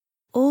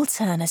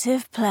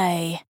Alternative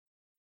play.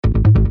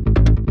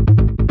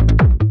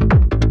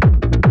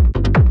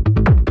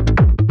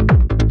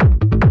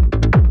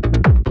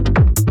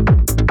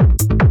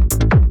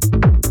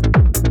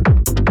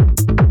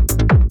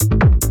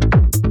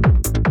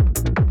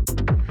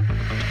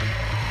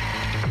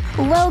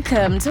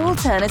 Welcome to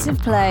Alternative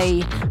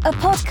Play, a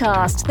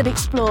podcast that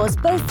explores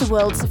both the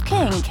worlds of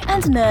kink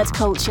and nerd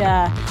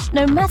culture.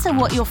 No matter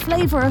what your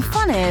flavour of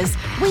fun is,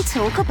 we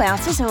talk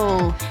about it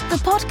all. The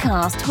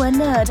podcast where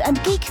nerd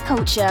and geek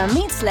culture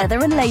meets leather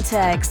and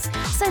latex.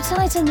 So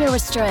tighten your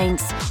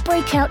restraints,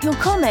 break out your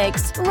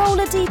comics, roll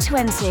a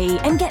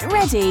d20, and get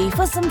ready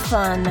for some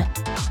fun.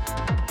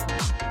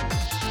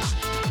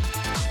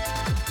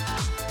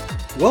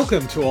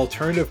 Welcome to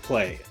Alternative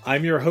Play.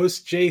 I'm your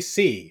host,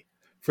 JC.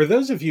 For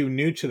those of you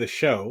new to the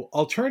show,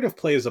 Alternative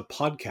Play is a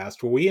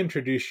podcast where we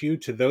introduce you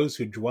to those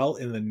who dwell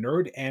in the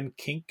nerd and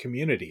kink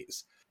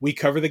communities. We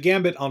cover the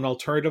gambit on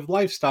alternative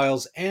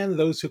lifestyles and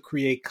those who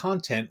create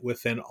content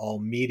within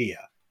all media.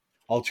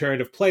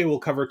 Alternative Play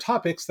will cover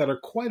topics that are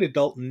quite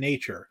adult in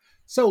nature,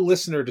 so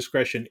listener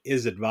discretion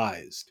is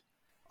advised.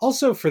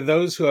 Also, for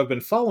those who have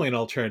been following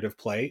Alternative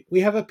Play,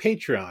 we have a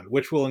Patreon,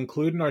 which we'll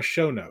include in our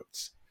show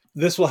notes.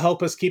 This will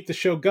help us keep the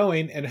show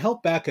going and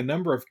help back a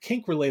number of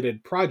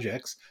kink-related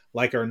projects,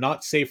 like our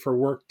Not Safe for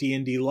Work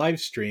D&D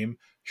livestream,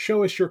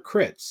 Show Us Your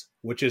Crits,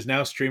 which is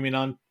now streaming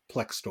on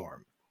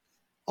Plexstorm.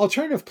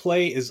 Alternative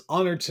Play is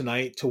honored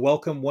tonight to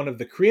welcome one of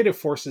the creative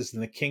forces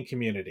in the kink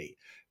community,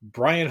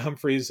 Brian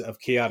Humphreys of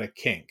Chaotic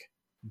Kink.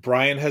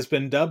 Brian has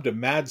been dubbed a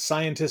mad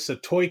scientist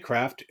of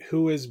toycraft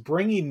who is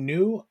bringing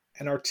new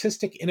and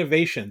artistic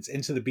innovations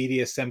into the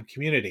BDSM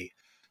community.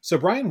 So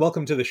Brian,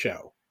 welcome to the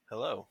show.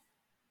 Hello.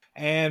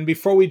 And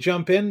before we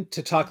jump in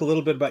to talk a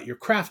little bit about your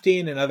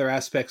crafting and other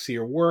aspects of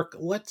your work,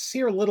 let's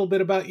hear a little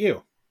bit about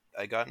you.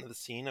 I got into the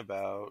scene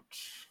about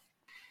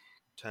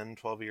 10,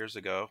 12 years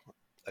ago.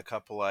 A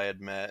couple I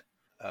had met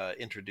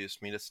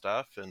introduced me to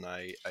stuff, and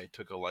I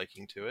took a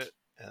liking to it.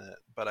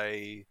 But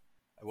I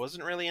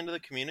wasn't really into the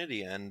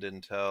community end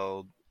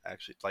until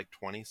actually like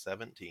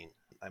 2017.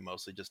 I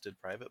mostly just did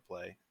private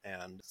play.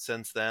 And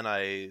since then,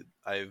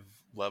 I've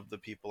loved the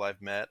people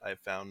I've met.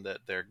 I've found that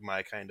they're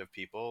my kind of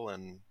people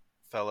and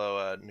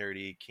fellow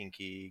nerdy,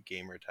 kinky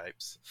gamer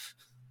types.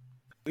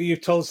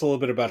 You've told us a little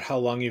bit about how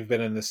long you've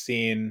been in the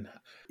scene.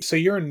 So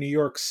you're in New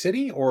York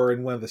City or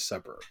in one of the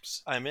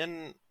suburbs? I'm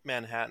in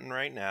Manhattan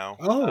right now.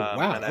 Oh,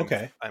 wow. And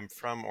okay. I'm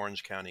from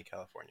Orange County,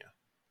 California.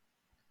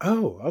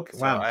 Oh, okay.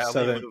 So Wow.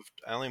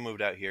 I only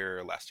moved out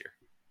here last year.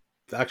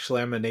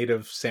 Actually, I'm a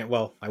native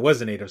I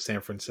was a native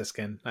San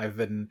Franciscan. I've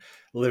been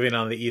living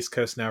on the East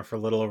Coast now for a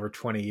little over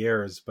 20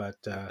 years, but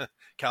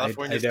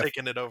California's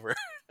taken it over.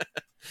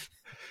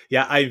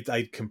 Yeah,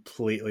 I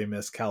completely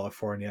miss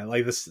California.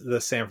 Like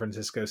the San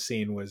Francisco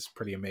scene was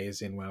pretty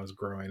amazing when I was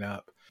growing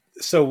up.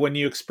 So when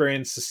you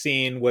experienced the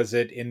scene, was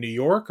it in New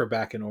York or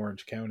back in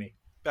Orange County?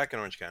 Back in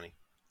Orange County.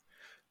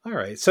 All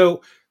right.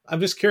 So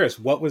I'm just curious,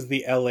 what was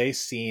the LA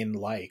scene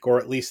like, or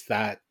at least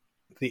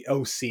the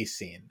OC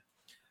scene?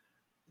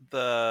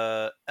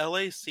 The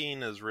LA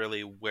scene is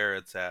really where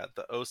it's at.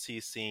 The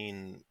OC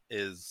scene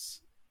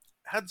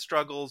had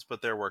struggles,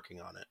 but they're working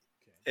on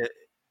it.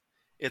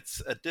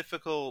 It's a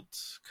difficult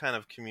kind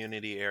of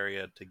community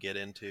area to get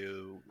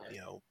into.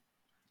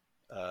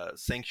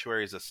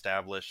 Sanctuary's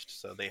established,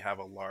 so they have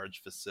a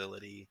large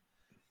facility,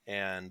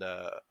 and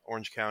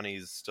Orange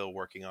County's still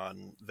working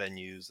on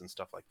venues and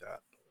stuff like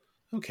that.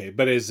 Okay,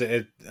 but is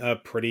it a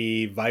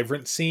pretty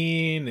vibrant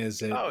scene?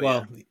 Is it?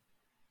 Yeah.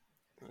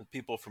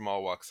 People from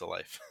all walks of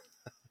life.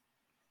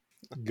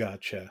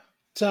 Gotcha.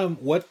 So,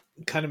 what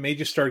kind of made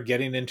you start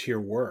getting into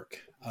your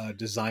work,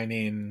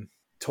 designing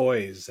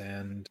toys,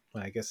 and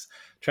I guess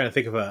trying to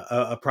think of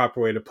a proper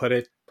way to put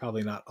it?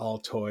 Probably not all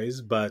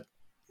toys, but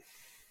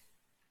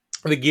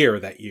the gear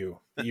that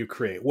you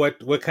create.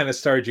 What kind of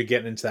started you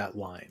getting into that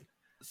line?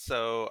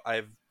 So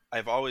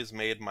I've always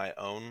made my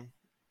own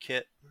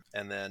kit,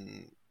 and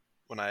then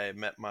when I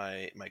met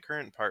my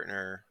current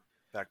partner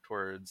back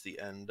towards the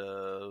end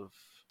of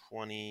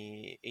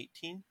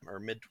 2018 or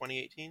mid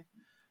 2018,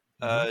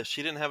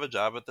 she didn't have a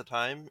job at the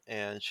time,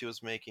 and she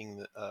was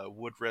making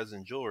wood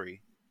resin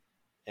jewelry.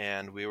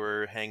 And we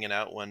were hanging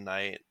out one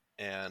night,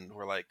 and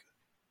we're like,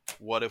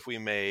 what if we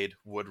made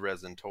wood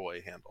resin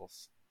toy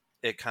handles?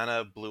 It kind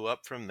of blew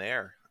up from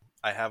there.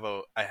 I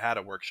had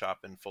a workshop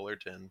in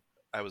Fullerton.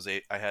 I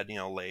had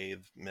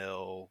lathe,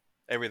 mill,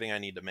 everything I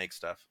need to make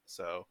stuff.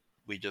 So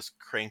we just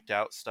cranked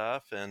out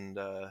stuff, and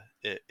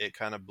it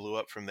kind of blew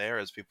up from there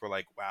as people were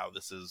like, wow,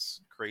 this is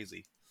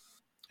crazy.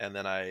 And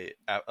then a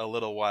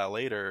little while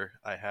later,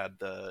 I had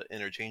the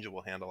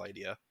interchangeable handle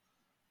idea,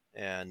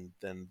 and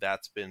then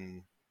that's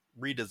been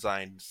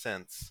redesigned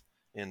since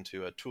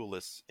into a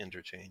toolless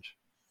interchange.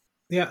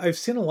 Yeah, I've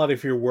seen a lot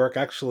of your work.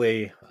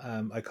 Actually,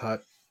 I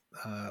caught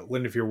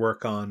one of your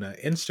work on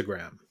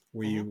Instagram.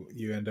 where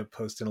you end up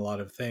posting a lot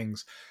of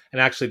things.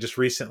 And actually, just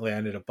recently, I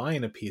ended up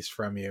buying a piece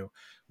from you,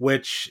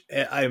 which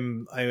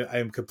I'm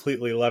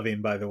completely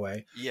loving. By the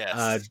way,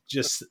 Yes.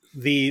 just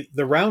the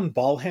round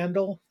ball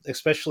handle,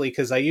 especially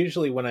because I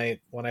usually when I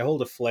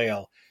hold a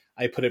flail,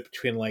 I put it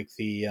between like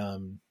the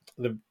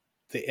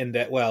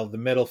the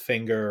middle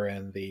finger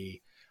and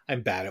the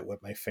I'm bad at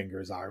what my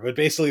fingers are, but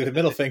basically the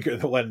middle finger,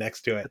 the one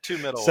next to The it. two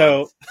middle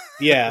So ones.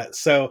 yeah,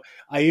 so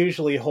I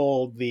usually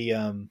hold the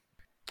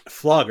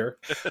flogger.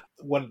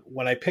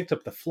 When I picked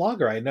up the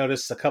flogger, I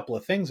noticed a couple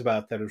of things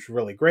about that was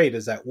really great.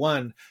 Is that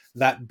one,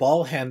 that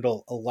ball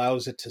handle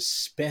allows it to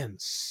spin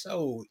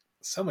so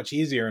much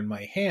easier in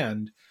my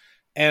hand,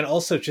 and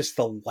also just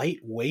the light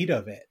weight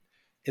of it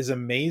is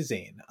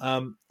amazing.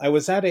 I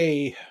was at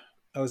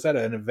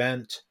an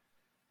event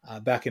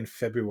back in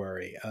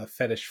February,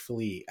 Fetish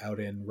Flea out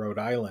in Rhode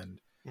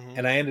Island, Hmm.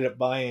 and I ended up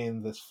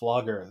buying this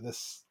flogger.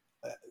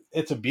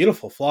 It's a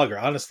beautiful flogger.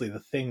 Honestly, the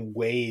thing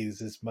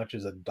weighs as much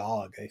as a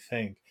dog. I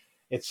think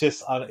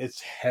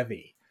it's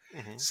heavy.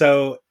 Hmm.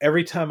 So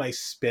every time I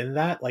spin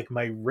that, like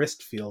my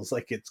wrist feels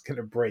like it's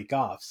gonna break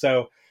off.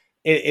 So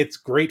it's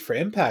great for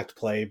impact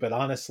play, but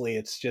honestly,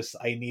 it's just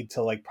I need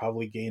to like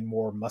probably gain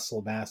more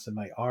muscle mass in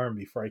my arm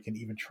before I can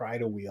even try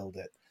to wield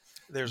it.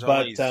 There's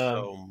only But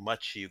so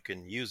much you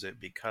can use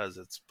it because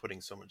it's putting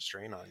so much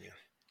strain on you.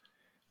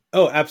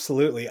 oh,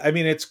 absolutely. I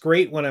mean, it's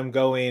great when I'm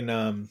going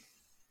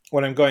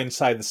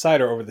side to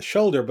side or over the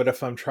shoulder, but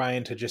if I'm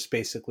trying to just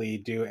basically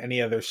do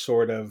any other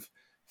sort of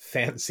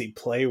fancy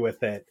play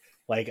with it,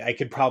 like I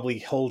could probably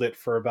hold it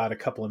for about a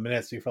couple of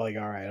minutes before like,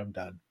 all right, I'm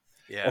done.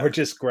 Yeah. Or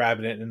just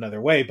grabbing it in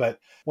another way. But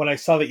when I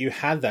saw that you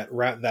had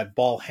that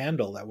ball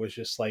handle, that was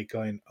just like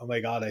going, oh my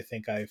God, I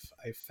think I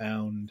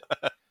found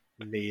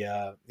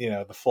the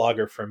the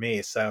flogger for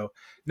me. So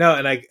no,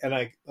 and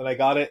I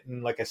got it,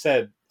 and like I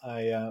said,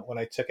 I when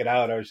I took it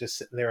out, I was just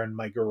sitting there in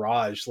my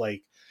garage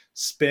like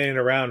spinning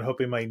around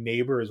hoping my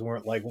neighbors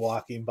weren't like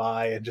walking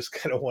by and just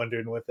kind of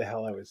wondering what the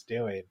hell I was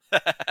doing,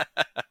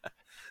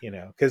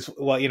 because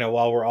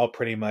while we're all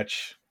pretty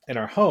much in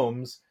our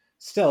homes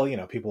still,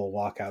 people will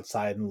walk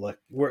outside and look.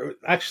 We're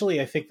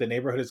actually, I think the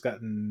neighborhood has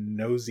gotten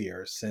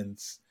nosier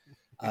since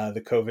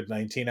the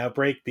COVID-19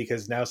 outbreak,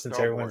 because now since Oh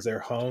everyone's Lord. their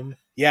home,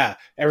 yeah,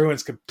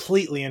 everyone's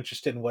completely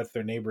interested in what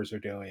their neighbors are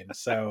doing.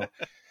 So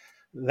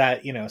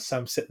that,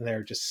 some sitting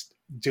there just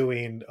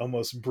doing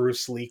almost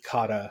Bruce Lee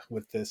kata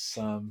with this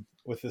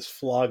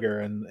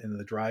flogger in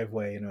the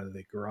driveway,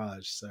 the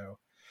garage. So,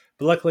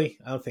 but luckily,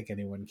 I don't think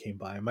anyone came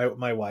by.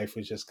 My wife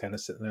was just kind of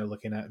sitting there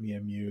looking at me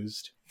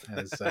amused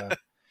as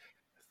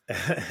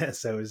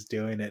as I was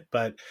doing it.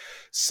 But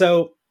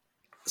so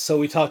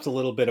we talked a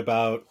little bit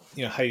about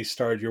how you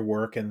started your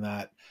work and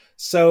that.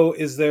 So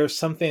is there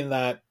something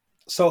that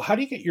so how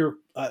do you get your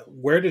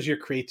where does your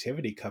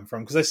creativity come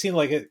from? Because I seem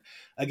like it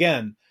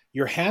again,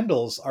 your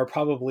handles are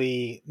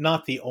probably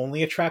not the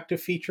only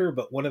attractive feature,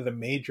 but one of the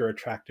major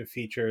attractive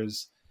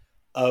features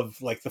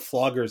of like the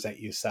floggers that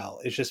you sell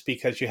is just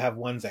because you have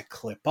ones that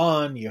clip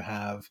on, you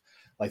have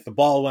like the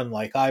ball one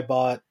like I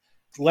bought.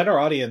 Let our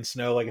audience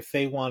know, like, if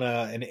they want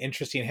an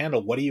interesting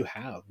handle, what do you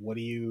have? What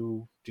do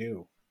you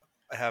do?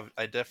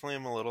 I definitely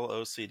am a little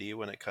OCD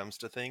when it comes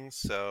to things,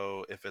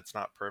 so if it's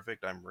not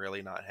perfect, I'm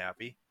really not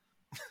happy.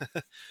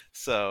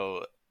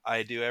 So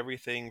I do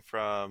everything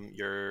from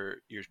your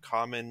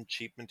common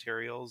cheap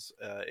materials.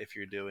 If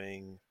you're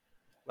doing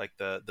like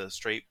the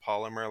straight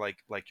polymer,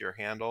 like your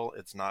handle,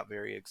 it's not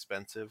very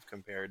expensive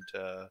compared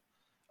to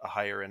a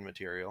higher end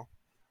material.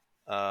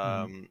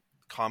 Mhm.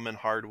 Common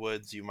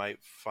hardwoods you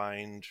might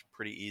find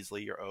pretty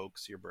easily, your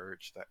oaks, your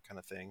birch, that kind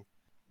of thing.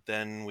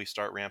 Then we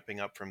start ramping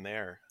up from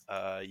there.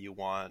 You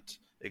want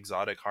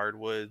exotic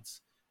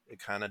hardwoods. It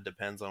kind of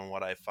depends on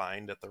what I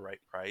find at the right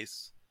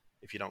price.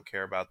 If you don't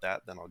care about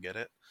that, then I'll get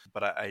it.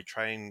 But I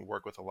try and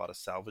work with a lot of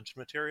salvaged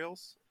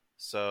materials.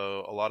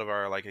 So a lot of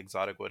our like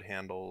exotic wood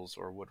handles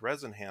or wood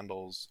resin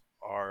handles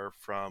are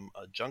from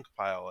a junk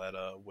pile at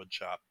a wood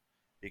shop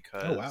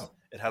Oh because wow.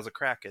 it has a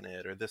crack in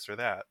it or this or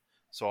that.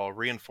 So I'll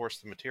reinforce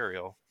the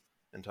material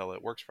until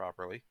it works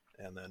properly,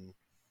 and then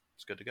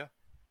it's good to go.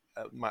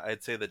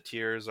 I'd say the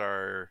tiers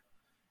are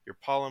your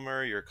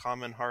polymer, your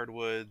common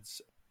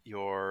hardwoods,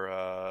 your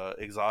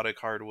exotic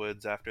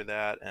hardwoods after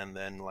that, and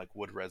then like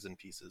wood resin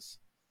pieces.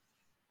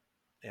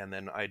 And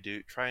then I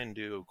do try and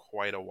do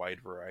quite a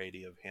wide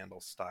variety of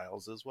handle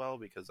styles as well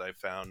because I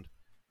found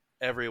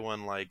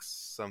everyone likes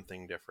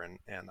something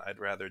different, and I'd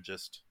rather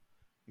just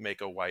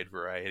make a wide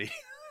variety.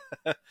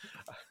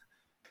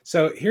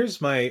 So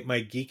here's my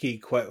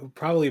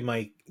probably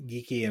my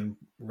geeky and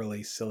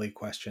really silly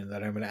question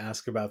that I'm going to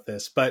ask about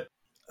this. But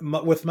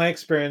with my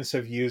experience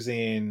of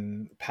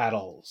using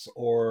paddles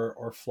or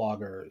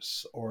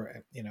floggers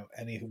or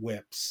any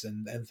whips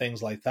and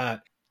things like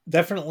that,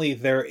 definitely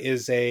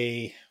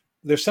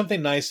there's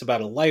something nice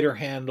about a lighter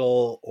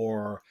handle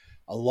or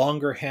a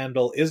longer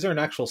handle. Is there an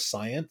actual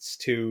science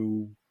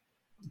to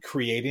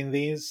creating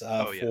these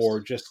Oh for yes.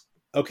 just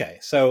okay?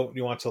 So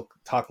you want to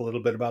talk a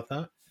little bit about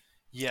that?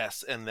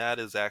 Yes, and that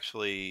is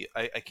actually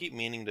I keep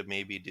meaning to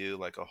maybe do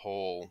like a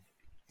whole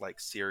like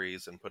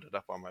series and put it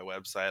up on my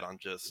website on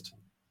just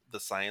the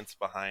science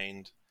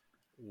behind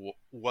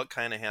what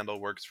kind of handle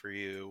works for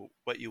you,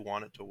 what you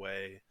want it to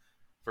weigh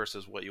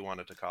versus what you want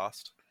it to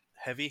cost.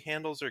 Heavy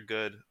handles are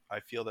good. I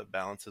feel that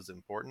balance is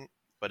important,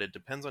 but it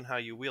depends on how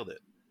you wield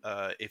it.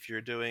 If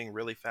you're doing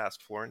really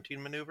fast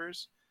Florentine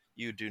maneuvers,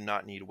 you do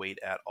not need weight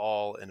at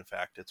all. In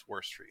fact, it's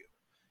worse for you.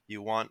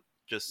 You want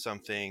just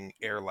something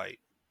airlight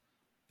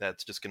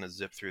that's just going to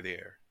zip through the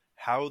air.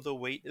 How the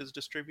weight is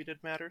distributed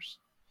matters.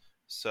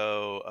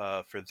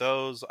 So for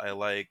those, I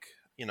like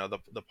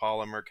the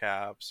polymer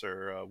caps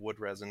or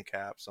wood resin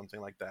caps, something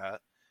like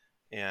that,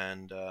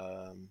 and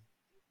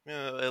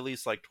at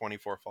least like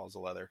 24 falls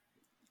of leather.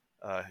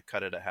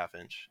 Cut it a half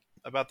inch,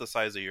 about the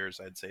size of yours.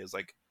 I'd say is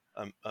like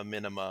a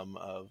minimum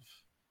of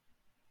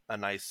a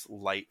nice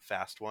light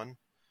fast one.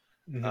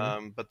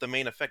 But the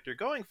main effect you're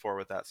going for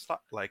with that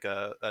like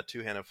a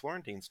two-handed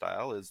Florentine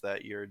style, is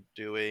that you're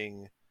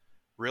doing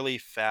really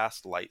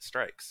fast light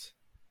strikes.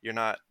 You're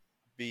not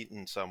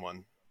beating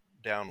someone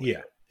down with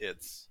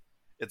it.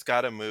 It's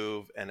got to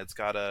move, and it's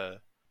got to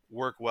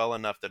work well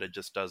enough that it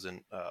just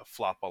doesn't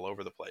flop all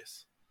over the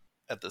place.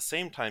 At the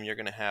same time, you're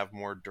going to have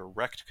more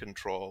direct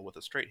control with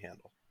a straight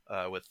handle,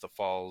 with the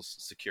falls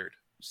secured,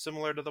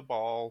 similar to the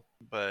ball,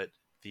 but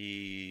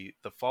the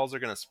falls are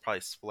going to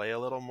probably splay a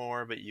little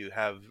more, but you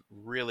have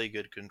really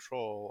good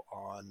control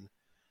on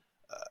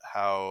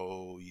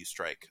how you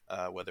strike,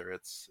 whether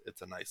it's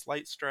a nice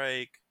light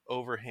strike,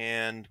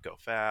 overhand, go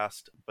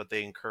fast, but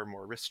they incur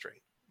more wrist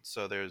strain.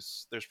 So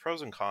there's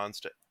pros and cons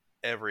to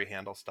every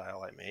handle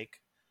style I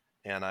make,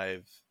 and I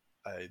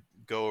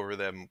go over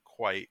them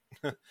quite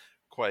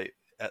quite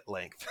at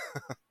length.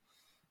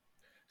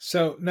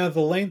 So now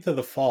the length of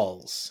the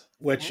falls,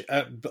 which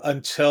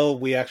until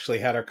we actually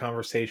had our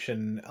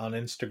conversation on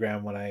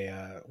Instagram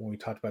when we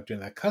talked about doing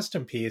that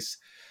custom piece,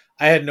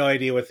 I had no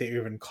idea what they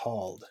were even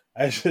called.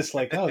 I was just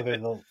like, oh, they're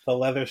the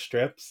leather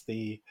strips.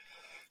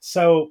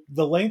 So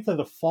the length of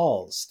the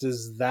falls,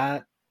 does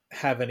that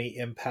have any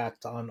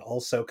impact on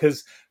also?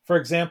 Because, for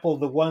example,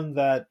 the one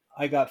that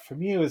I got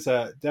from you is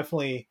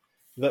definitely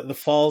the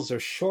falls are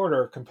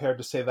shorter compared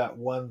to, say, that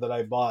one that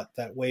I bought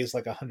that weighs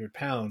like 100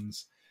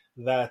 pounds.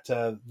 That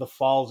the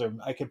falls are,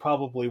 I could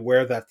probably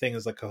wear that thing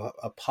as like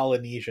a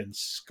Polynesian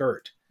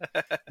skirt.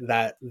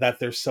 that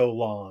they're so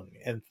long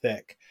and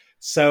thick.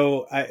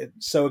 So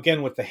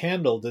again, with the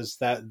handle, do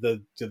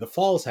the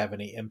falls have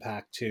any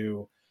impact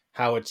to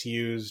how it's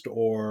used,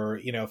 or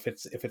if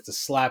it's a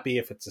slappy,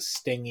 if it's a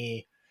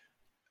stingy?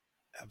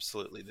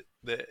 Absolutely.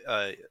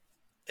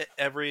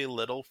 Every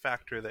little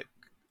factor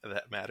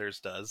that matters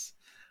does,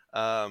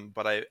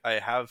 but I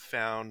have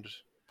found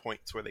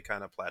points where they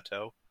kind of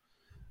plateau,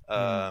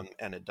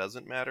 and it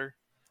doesn't matter.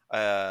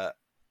 I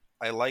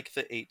like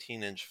the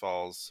 18-inch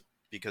falls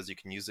because you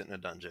can use it in a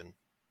dungeon.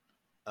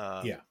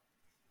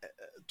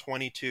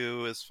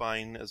 22 is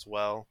fine as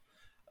well.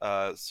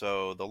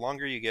 So the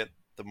longer you get,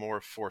 the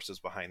more force is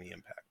behind the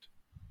impact.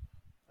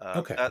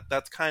 Okay.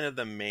 That's kind of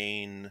the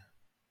main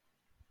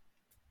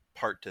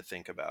part to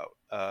think about.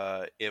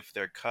 If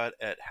they're cut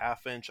at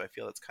half inch, I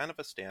feel it's kind of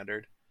a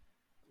standard,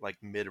 like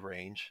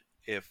mid-range.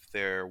 If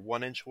they're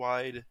 1 inch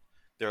wide,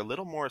 they're a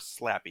little more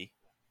slappy,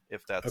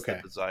 if that's the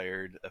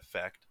desired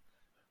effect.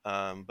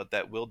 But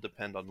that will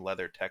depend on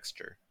leather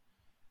texture.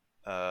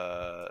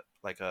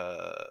 Like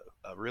a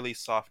really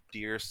soft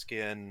deer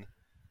skin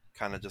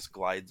kind of just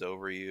glides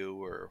over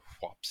you or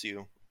whops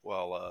you,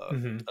 while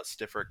a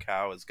stiffer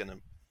cow is going to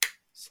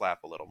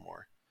slap a little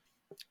more.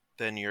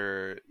 Then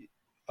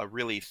a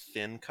really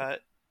thin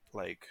cut,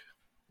 like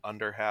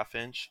under half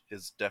inch,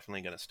 is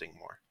definitely going to sting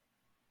more.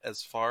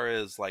 As far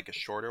as like a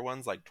shorter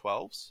ones, like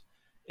 12s,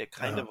 it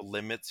kind of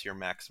limits your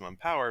maximum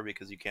power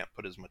because you can't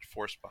put as much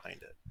force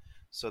behind it.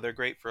 So they're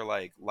great for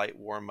like light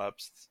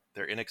warm-ups.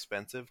 They're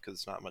inexpensive because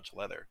it's not much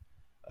leather.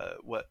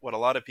 What a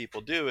lot of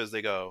people do is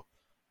they go,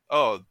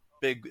 oh,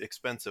 big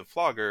expensive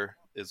flogger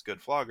is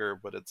good flogger,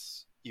 but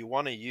you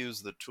want to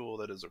use the tool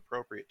that is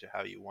appropriate to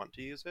how you want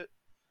to use it,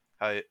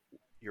 how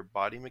your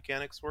body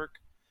mechanics work,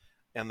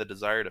 and the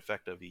desired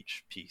effect of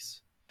each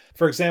piece.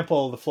 For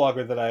example, the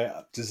flogger that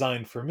I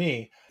designed for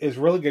me is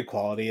really good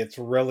quality. It's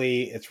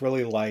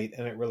really light,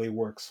 and it really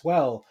works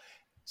well.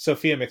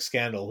 Sophia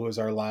McScandal, who was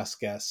our last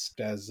guest,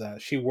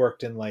 she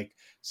worked in like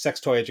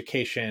sex toy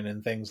education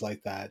and things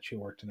like that. She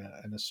worked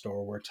in a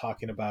store. We're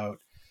talking about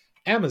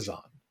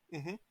Amazon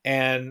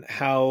and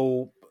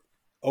how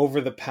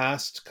over the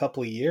past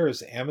couple of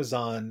years,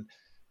 Amazon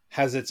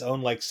has its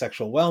own like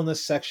sexual wellness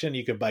section.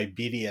 You could buy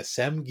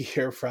BDSM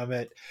gear from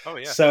it. Oh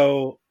yeah.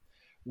 So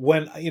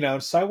when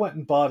so I went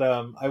and bought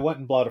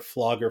a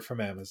flogger from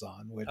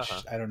Amazon, which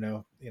I don't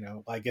know,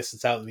 I guess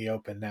it's out in the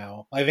open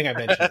now. I think I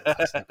mentioned it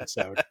last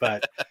episode,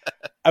 but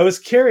I was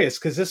curious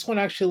because this one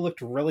actually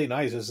looked really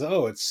nice.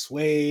 It's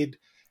suede,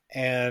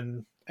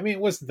 and I mean, it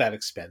wasn't that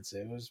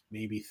expensive. It was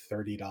maybe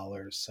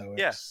 $30. So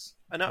yes,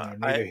 I know. I'm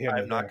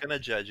not going to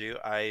judge you.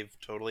 I've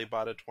totally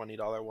bought a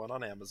 $20 one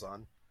on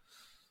Amazon.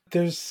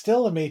 there's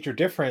still a major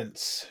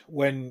difference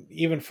when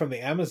even from the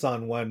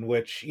Amazon one,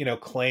 which,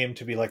 claimed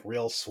to be like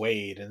real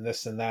suede and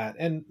this and that.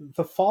 And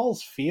the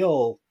falls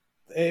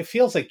it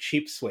feels like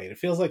cheap suede. It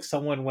feels like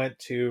someone went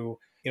to,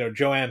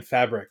 Joanne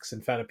Fabrics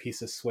and found a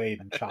piece of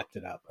suede and chopped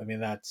it up. I mean,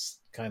 that's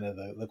kind of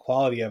the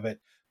quality of it,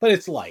 but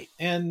it's light.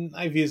 And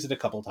I've used it a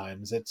couple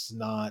times. It's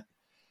not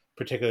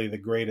particularly the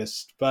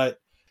greatest, but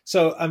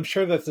so I'm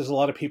sure that there's a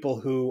lot of people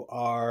who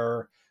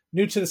are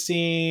new to the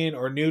scene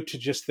or new to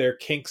just their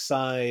kink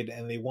side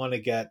and they want to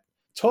get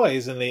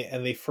toys and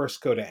they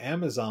first go to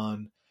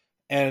Amazon.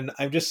 And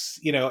I'm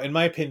just, in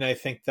my opinion, I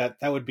think that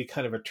would be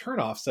kind of a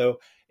turnoff. So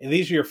and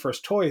these are your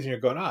first toys and you're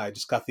going, I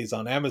just got these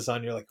on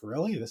Amazon. You're like,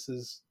 really? This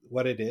is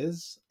what it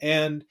is?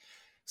 And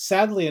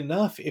sadly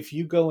enough, if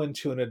you go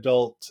into an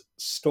adult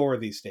store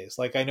these days,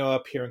 like I know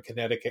up here in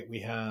Connecticut, we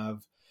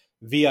have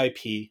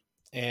VIP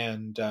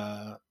and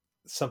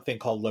something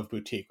called Love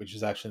Boutique, which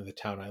is actually the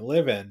town I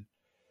live in.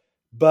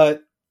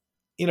 But,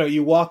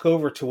 you walk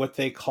over to what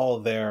they call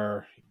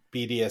their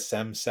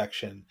BDSM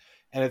section,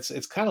 and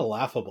it's kind of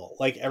laughable.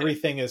 Like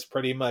everything is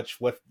pretty much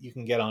what you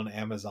can get on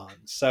Amazon.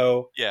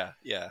 So yeah.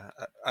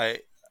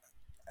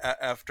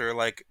 After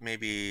like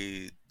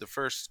maybe the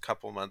first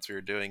couple months we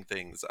were doing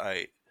things,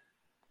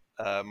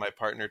 my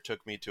partner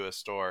took me to a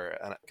store,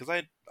 and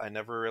because I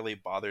never really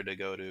bothered to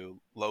go to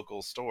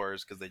local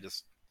stores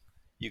because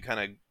you kind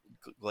of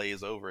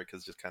glaze over it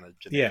because just kind of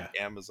generic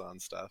Amazon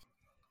stuff.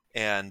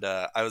 And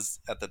I was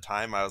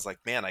like,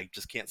 man, I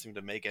just can't seem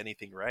to make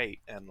anything right,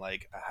 and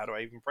like, how do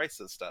I even price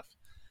this stuff?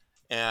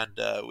 And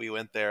we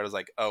went there. I was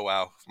like, oh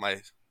wow,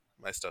 my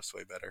stuff's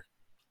way better.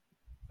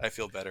 I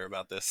feel better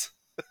about this.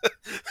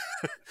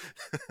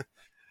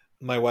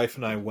 My wife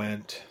and I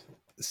went,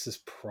 this is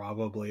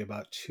probably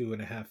about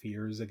 2.5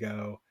 years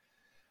ago,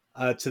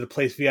 to the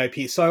place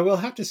VIP. So I will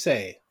have to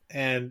say,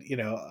 and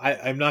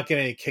I'm not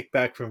getting any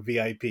kickback from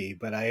VIP,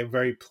 but I am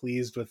very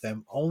pleased with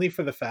them only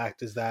for the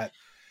fact is that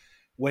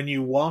when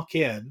you walk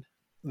in,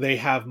 they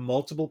have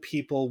multiple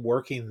people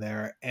working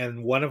there,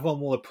 and one of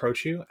them will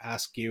approach you,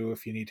 ask you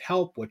if you need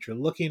help, what you're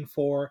looking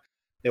for.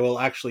 They will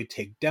actually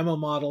take demo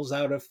models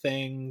out of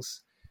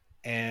things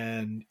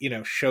and,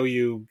 show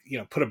you,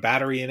 put a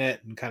battery in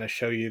it and kind of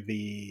show you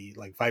the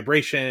like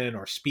vibration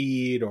or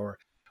speed or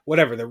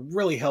whatever. They're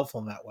really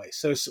helpful in that way.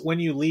 So when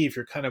you leave,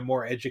 you're kind of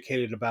more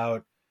educated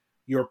about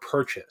your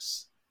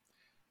purchase,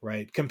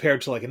 right?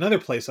 Compared to like another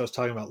place I was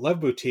talking about,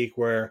 Love Boutique,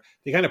 where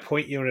they kind of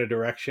point you in a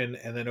direction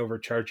and then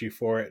overcharge you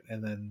for it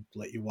and then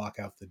let you walk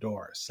out the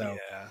door. So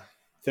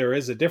there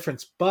is a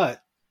difference,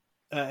 but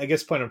I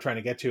guess the point I'm trying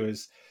to get to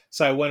is,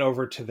 so I went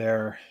over to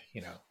their,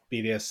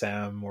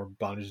 BDSM or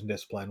bondage and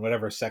discipline,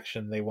 whatever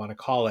section they want to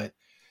call it.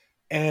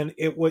 And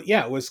it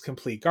was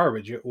complete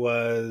garbage. It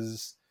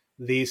was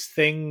these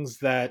things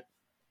that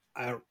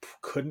I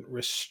couldn't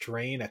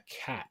restrain a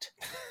cat.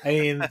 I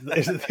mean,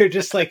 they're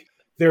just like,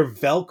 they're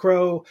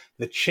Velcro.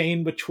 The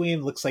chain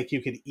between looks like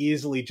you could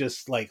easily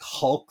just like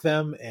Hulk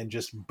them and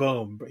just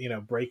boom,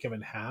 break them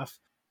in half.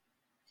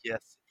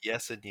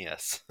 Yes, and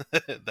yes.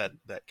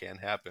 that can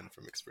happen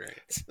from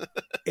experience.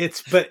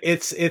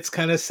 It's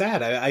kind of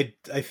sad.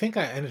 I think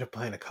I ended up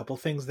buying a couple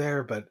things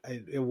there, but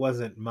it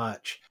wasn't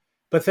much.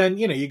 But then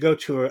you go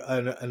to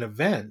an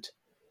event,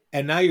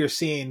 and now you're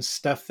seeing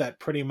stuff that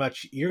pretty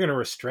much you're going to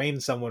restrain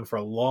someone for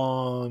a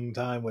long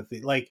time with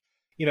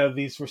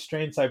these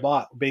restraints I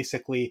bought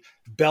basically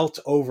belt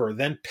over,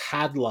 then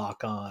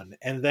padlock on,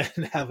 and then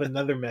have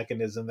another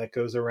mechanism that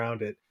goes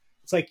around it.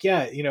 It's like,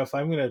 if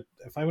I'm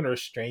gonna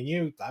restrain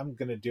you, I'm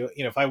gonna do it.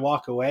 If I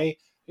walk away,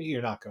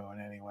 you're not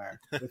going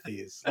anywhere with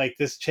these. Like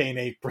this chain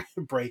ain't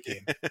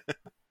breaking.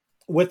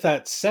 With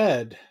that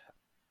said,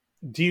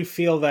 do you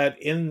feel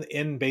that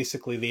in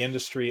basically the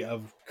industry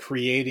of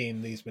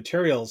creating these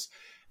materials,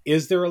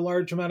 is there a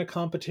large amount of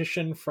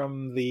competition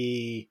from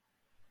the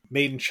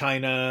made in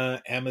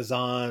China,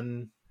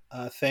 Amazon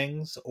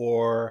things,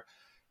 or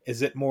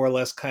is it more or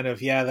less kind of,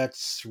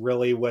 that's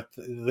really what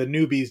the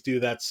newbies do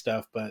that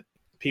stuff, but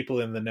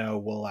people in the know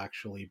will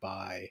actually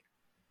buy?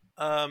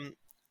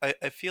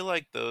 I feel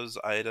like those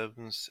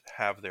items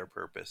have their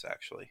purpose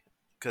actually,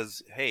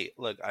 because hey,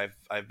 look,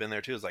 I've been there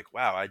too. It's like,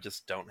 wow, I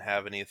just don't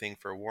have anything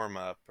for warm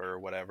up or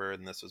whatever,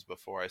 and this was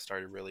before I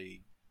started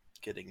really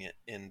getting it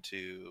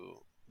into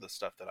the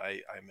stuff that I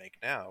make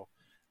now.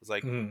 It's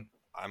like,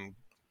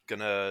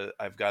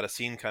 I've got a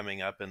scene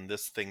coming up and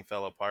this thing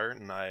fell apart,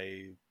 and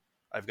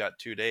I've got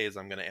 2 days.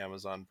 I'm gonna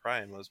Amazon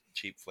Prime those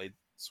cheap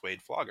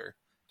suede flogger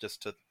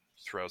just to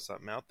throw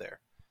something out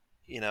there.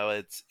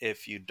 It's,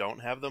 if you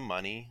don't have the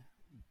money,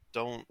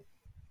 don't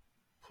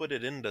put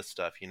it into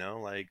stuff.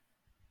 Like,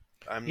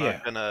 I'm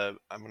not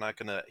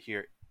gonna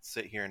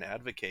sit here and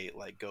advocate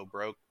like go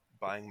broke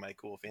buying my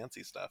cool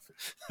fancy stuff.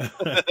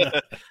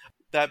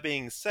 That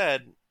being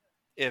said,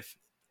 if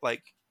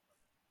like,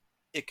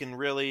 it can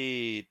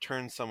really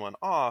turn someone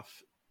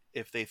off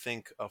if they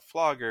think a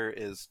flogger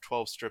is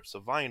 12 strips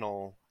of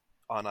vinyl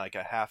on like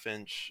a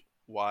 1/2-inch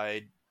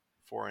wide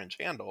 4-inch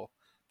handle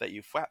that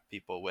you flap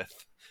people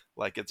with.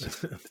 Like,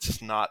 it's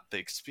just not the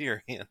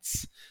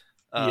experience.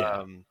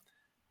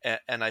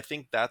 And I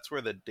think that's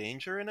where the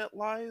danger in it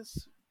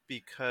lies,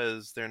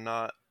 because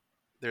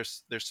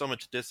there's so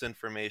much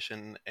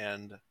disinformation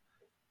and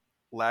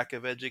lack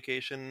of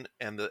education,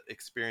 and the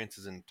experience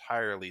is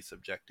entirely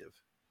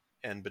subjective.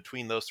 And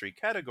between those three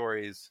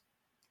categories,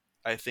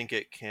 I think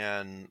it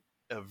can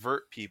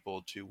avert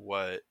people to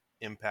what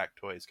impact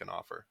toys can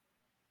offer,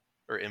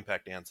 or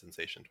impact and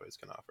sensation toys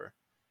can offer.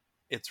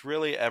 It's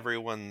really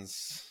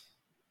everyone's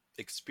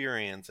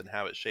experience and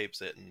how it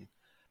shapes it. And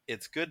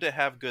it's good to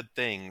have good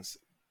things,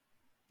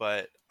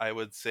 but I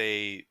would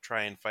say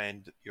try and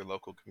find your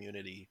local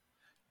community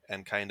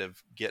and kind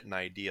of get an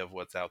idea of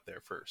what's out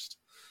there first.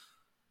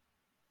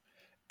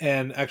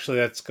 And actually,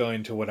 that's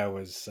going to what I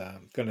was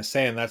going to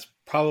say, and that's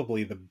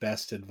probably the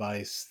best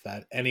advice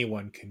that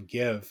anyone can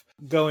give.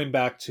 Going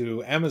back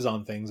to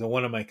Amazon things, and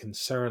one of my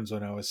concerns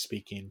when I was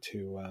speaking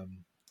to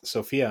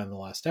Sophia in the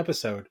last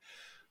episode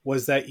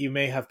was that you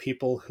may have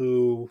people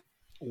who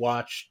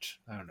watched,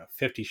 I don't know,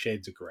 50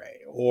 Shades of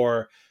Grey,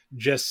 or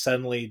just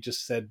suddenly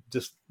just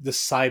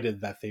decided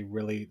that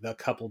the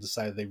couple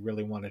decided they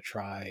really want to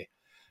try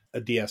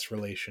a DS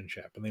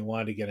relationship and they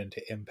wanted to get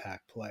into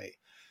impact play.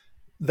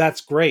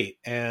 That's great,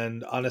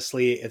 and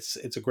honestly it's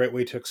a great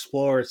way to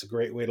explore. It's a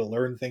great way to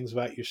learn things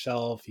about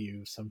yourself.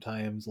 You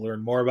sometimes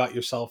learn more about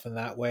yourself in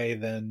that way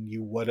than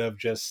you would have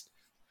just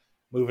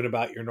moving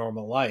about your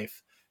normal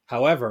life.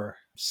 However,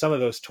 some of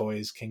those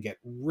toys can get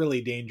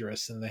really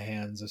dangerous in the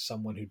hands of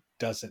someone who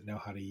doesn't know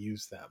how to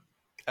use them.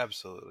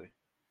 Absolutely.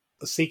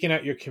 Seeking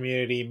out your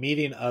community,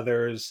 meeting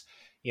others,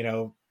 you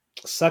know,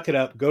 suck it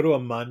up, go to a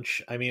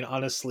munch. I mean,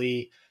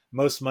 honestly,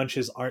 most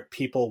munches aren't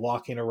people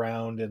walking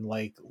around in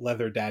like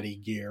leather daddy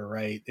gear,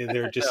 right?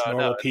 They're just No,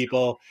 normal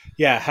people,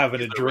 yeah,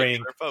 having these a are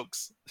drink. regular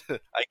folks.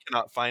 I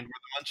cannot find where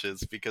the munch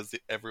is because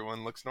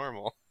everyone looks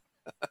normal.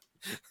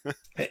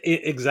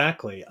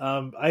 Exactly.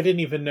 I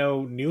didn't even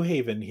know New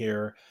Haven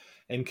here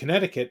in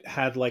Connecticut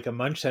had like a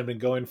munch that had been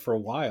going for a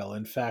while.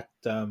 In fact,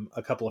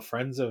 a couple of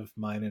friends of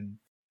mine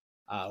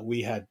and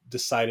we had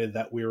decided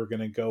that we were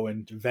going to go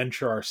and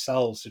venture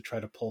ourselves to try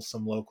to pull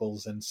some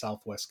locals in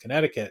Southwest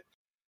Connecticut.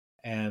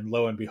 And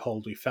lo and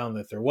behold, we found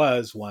that there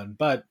was one,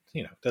 but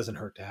you know, it doesn't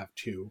hurt to have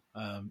two.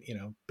 You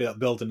know,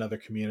 build another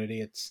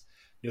community. It's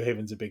New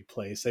Haven's a big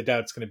place. I doubt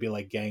it's going to be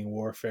like gang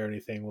warfare or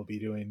anything. We'll be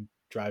doing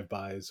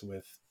drive-bys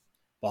with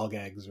ball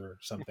gags or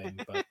something,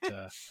 but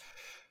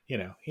you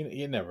know,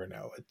 you never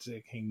know.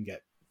 It can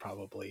get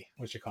probably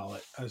what you call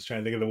it. I was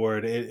trying to think of the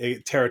word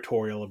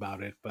territorial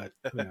about it, but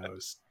who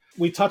knows?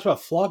 We talked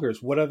about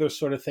floggers. What other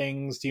sort of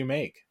things do you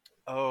make?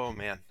 Oh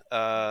man,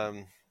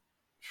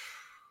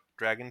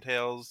 Dragon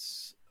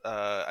Tales.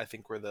 I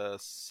think were the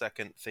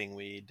second thing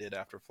we did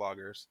after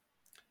floggers.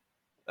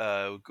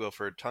 We go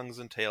for tongues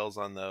and tails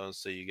on those,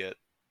 so you get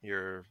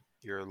your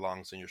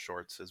longs and your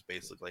shorts is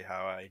basically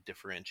how I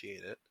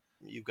differentiate it.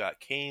 You've got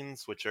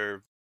canes, which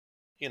are,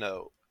 you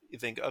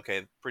think,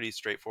 okay, pretty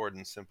straightforward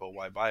and simple.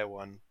 Why buy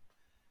one?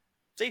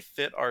 They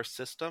fit our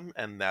system,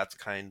 and that's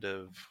kind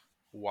of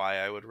why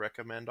I would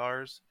recommend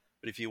ours.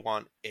 But if you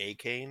want a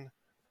cane,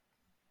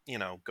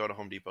 go to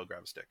Home Depot,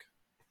 grab a stick.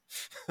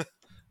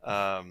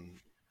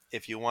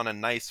 If you want a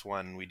nice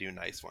one, we do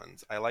nice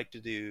ones. I like to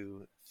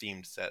do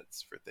themed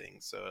sets for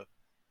things, so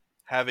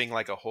having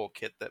like a whole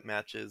kit that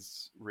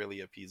matches really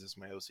appeases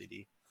my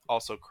OCD.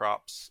 Also,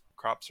 crops.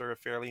 Crops are a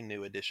fairly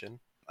new addition.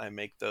 I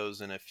make those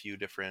in a few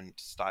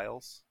different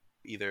styles,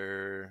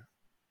 either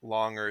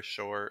long or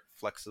short,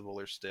 flexible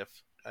or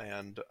stiff.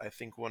 And I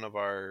think one of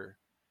our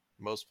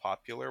most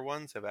popular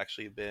ones have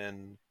actually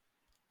been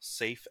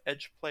safe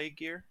edge play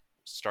gear,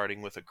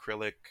 starting with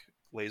acrylic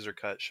laser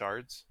cut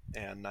shards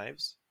and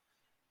knives.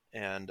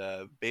 And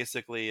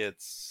basically,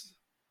 it's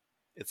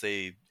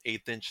a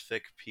 1/8 inch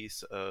thick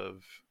piece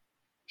of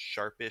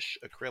sharpish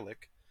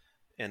acrylic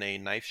in a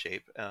knife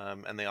shape,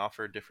 and they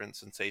offer different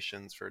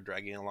sensations for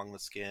dragging along the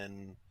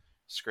skin,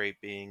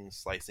 scraping,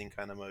 slicing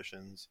kind of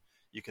motions.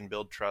 You can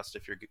build trust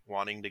if you're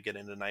wanting to get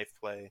into knife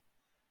play,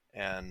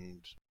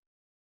 and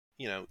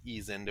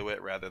ease into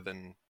it rather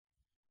than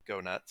go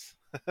nuts.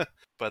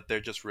 But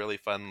they're just really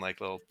fun, like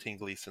little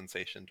tingly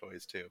sensation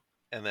toys too.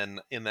 And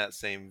then in that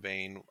same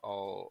vein,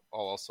 I'll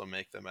also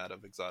make them out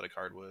of exotic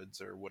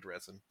hardwoods or wood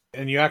resin.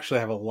 And you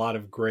actually have a lot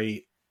of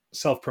great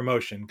self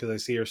promotion because I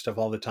see your stuff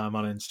all the time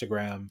on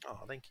Instagram. Oh,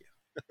 thank you.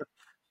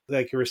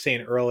 Like you were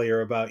saying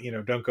earlier about,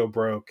 don't go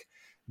broke.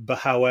 But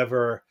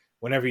however,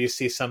 whenever you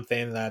see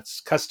something that's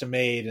custom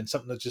made and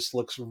something that just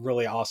looks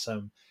really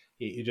awesome,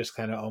 you just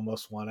kind of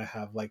almost want to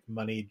have like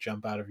money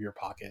jump out of your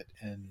pocket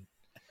and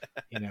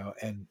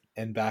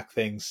and back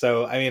things.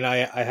 So I mean,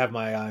 I have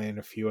my eye on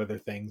a few other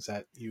things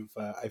that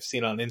I've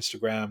seen on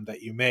Instagram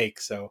that you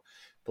make. So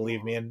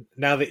believe me, and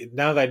now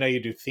that I know you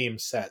do theme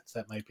sets,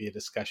 that might be a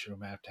discussion we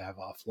might have to have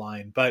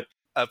offline. But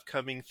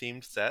upcoming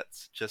themed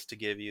sets, just to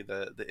give you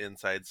the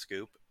inside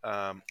scoop,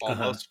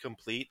 almost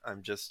complete. I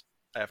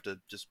have to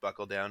just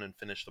buckle down and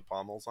finish the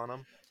pommels on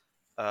them.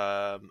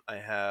 I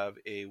have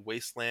a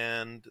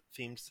Wasteland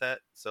themed set,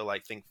 so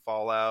like think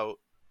Fallout,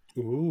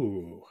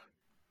 ooh,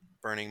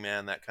 Burning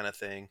Man, that kind of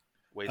thing.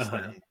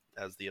 Wasteland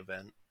as the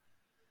event.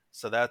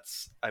 So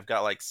I've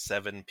got like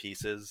 7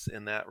 pieces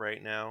in that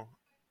right now.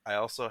 I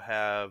also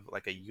have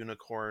like a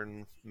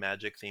unicorn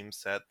magic theme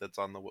set that's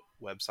on the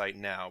website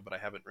now, but I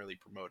haven't really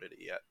promoted it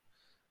yet.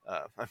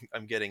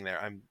 I'm getting there.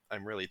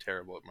 I'm really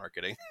terrible at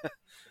marketing.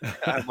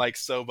 I'm like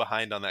so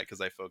behind on that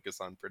because I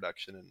focus on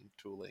production and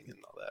tooling and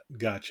all that.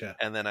 Gotcha.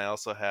 And then I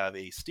also have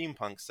a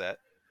steampunk set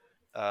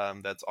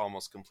that's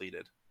almost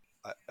completed.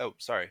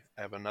 Sorry,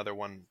 I have another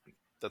one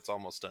that's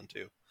almost done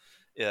too.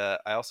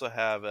 I also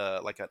have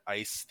like an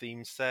ice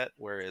theme set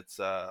where it's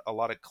a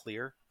lot of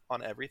clear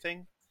on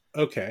everything.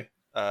 Okay.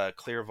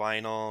 Clear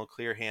vinyl,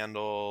 clear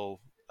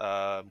handle,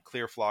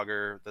 clear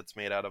flogger that's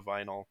made out of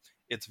vinyl.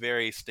 It's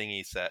very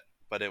stingy set,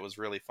 but it was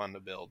really fun to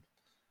build.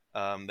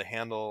 The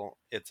handle,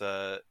 it's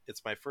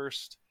my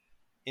first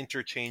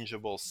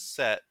interchangeable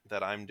set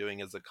that I'm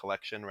doing as a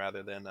collection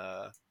rather than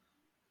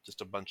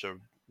just a bunch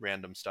of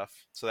random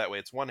stuff. So that way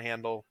it's one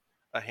handle,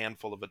 a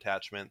handful of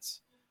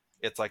attachments.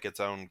 It's like its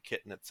own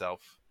kit in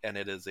itself, and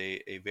it is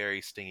a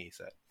very stingy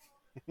set.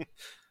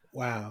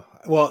 Wow.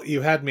 Well,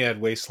 you had me at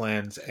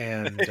Wastelands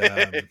and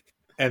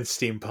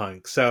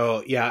Steampunk.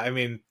 So yeah, I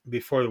mean,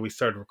 before we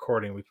started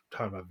recording, we were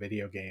talking about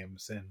video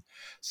games, and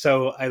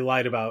so I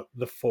lied about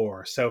the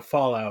 4. So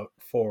Fallout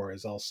 4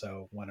 is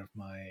also one of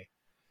my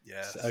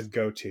Yes.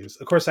 go-tos.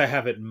 Of course, I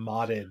have it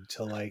modded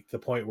to like the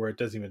point where it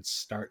doesn't even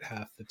start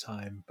half the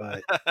time,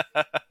 but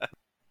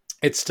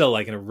it's still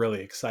like in a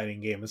really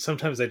exciting game. And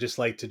sometimes I just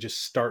like to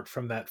just start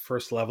from that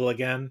first level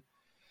again.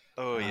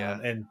 Oh yeah.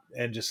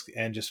 And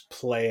just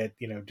play it,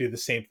 do the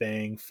same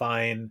thing,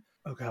 find,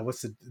 oh god,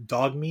 what's the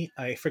dog meat,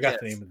 I forgot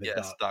the name of the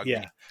dog. Dog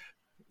Yeah, meat.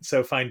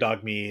 so find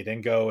dog meat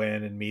and go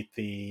in and meet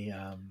the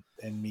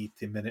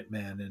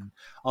Minutemen and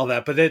all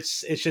that. But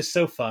it's just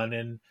so fun.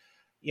 And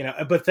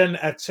but then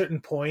at a certain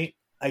point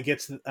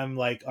I'm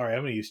like, all right,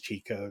 I'm gonna use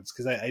cheat codes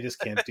because I just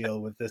can't deal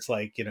with this,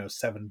 like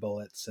 7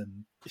 bullets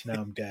and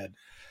now I'm dead.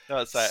 No,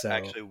 it's So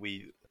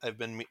actually I've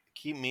been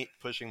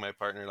pushing my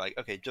partner like,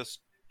 okay, just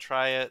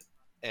try it,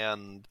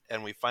 and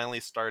we finally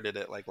started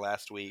it like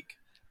last week.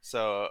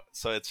 So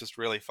it's just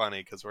really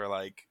funny because we're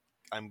like,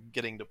 I'm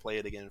getting to play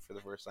it again for the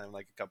first time in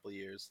like a couple of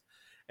years,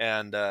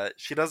 and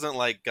she doesn't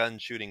like gun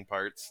shooting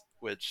parts,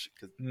 which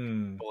cause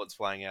bullets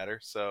flying at her.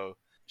 So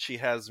she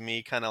has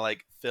me kind of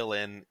like fill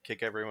in,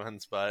 kick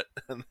everyone's butt,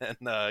 and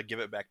then give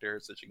it back to her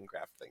so she can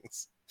craft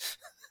things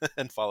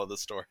and follow the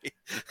story.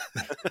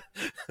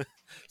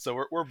 So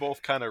we're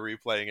both kind of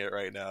replaying it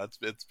right now.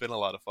 It's been a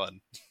lot of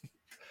fun.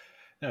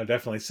 No,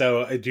 definitely.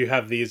 So do you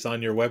have these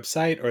on your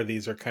website, or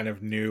these are kind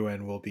of new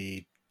and will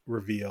be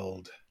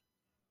revealed?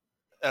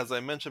 As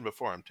I mentioned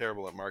before, I'm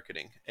terrible at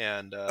marketing,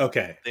 and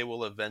Okay. they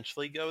will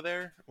eventually go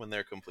there when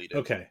they're completed.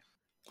 Okay.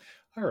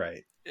 All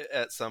right.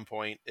 At some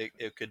point,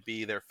 it could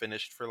be they're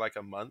finished for like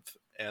a month,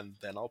 and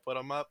then I'll put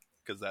them up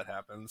because that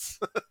happens.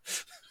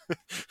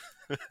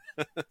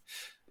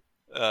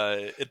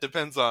 It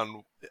depends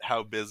on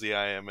how busy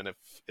I am and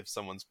if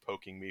someone's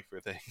poking me for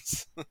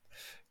things.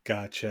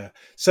 Gotcha.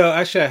 So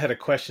actually, I had a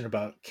question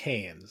about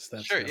canes.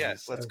 That's Sure, what yeah.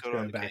 Let's go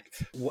on back.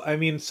 canes. I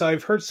mean, so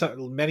I've heard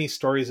many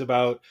stories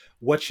about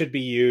what should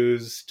be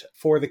used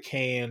for the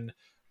cane.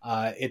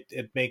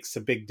 It makes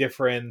a big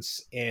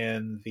difference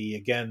in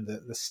the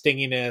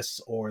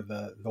stinginess or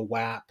the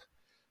whap.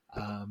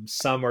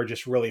 Some are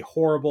just really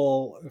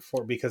horrible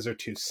because they're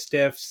too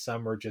stiff.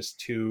 Some are just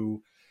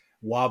too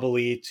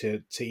wobbly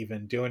to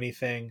even do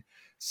anything.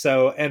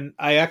 So, and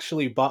I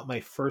actually bought my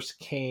first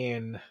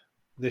cane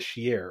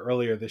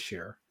earlier this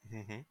year,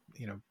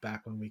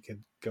 back when we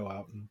could go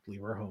out and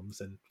leave our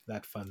homes and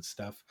that fun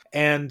stuff.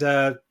 And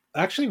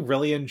actually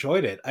really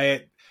enjoyed it.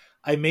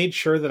 I made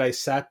sure that I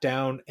sat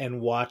down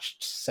and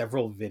watched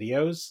several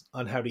videos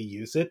on how to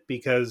use it,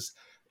 because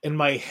in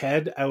my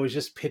head I was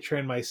just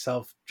picturing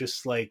myself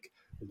just like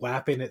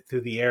whapping it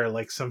through the air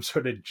like some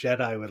sort of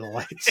Jedi with a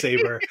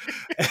lightsaber.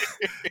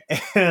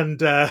 And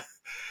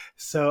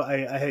so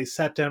I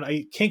sat down.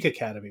 Kink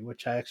Academy,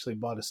 which I actually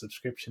bought a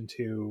subscription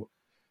to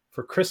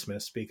for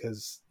Christmas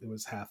because it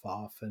was half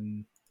off,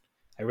 and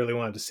I really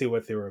wanted to see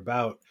what they were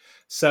about.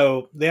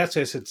 So they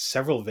actually said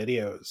several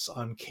videos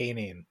on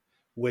caning,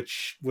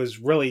 which was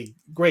really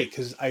great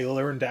because I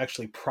learned to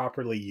actually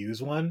properly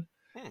use one,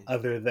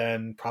 other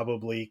than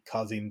probably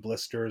causing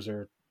blisters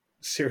or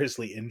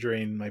seriously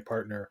injuring my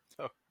partner.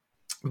 Oh.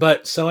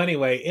 But so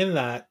anyway, in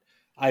that,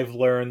 I've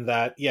learned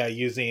that,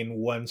 using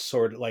one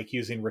sort, like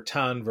using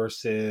rattan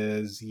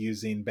versus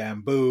using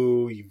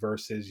bamboo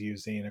versus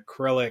using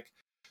acrylic.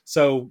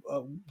 So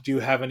do you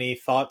have any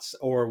thoughts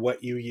or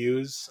what you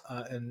use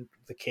in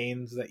the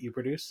canes that you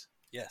produce?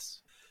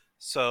 Yes.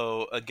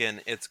 So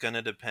again, it's going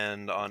to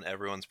depend on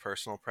everyone's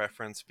personal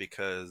preference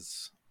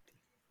because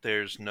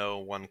there's no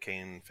one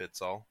cane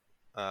fits all.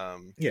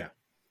 Yeah.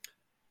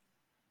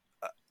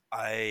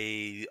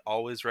 I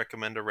always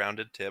recommend a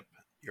rounded tip.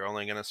 You're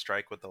only going to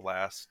strike with the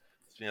last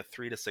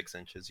 3 to 6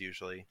 inches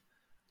usually.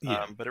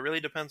 Yeah. But it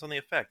really depends on the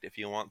effect. If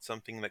you want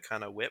something that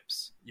kind of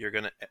whips,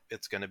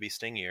 it's gonna be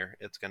stingier.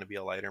 It's gonna be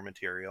a lighter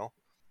material.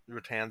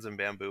 Rattans and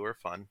bamboo are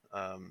fun.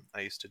 I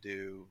used to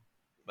do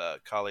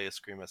Kali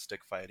Eskrima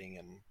stick fighting,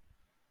 and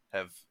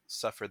have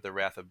suffered the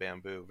wrath of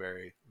bamboo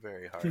very,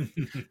 very hard.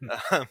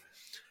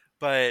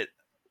 But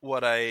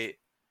what I,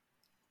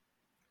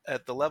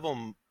 at the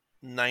level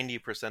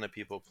 90% of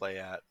people play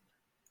at,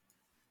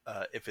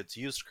 if it's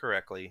used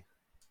correctly,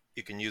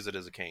 you can use it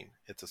as a cane.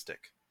 It's a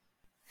stick.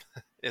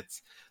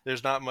 It's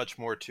there's not much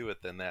more to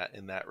it than that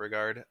in that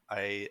regard.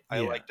 I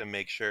Yeah. like to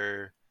make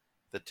sure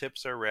the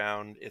tips are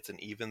round. It's an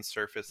even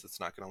surface that's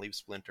not going to leave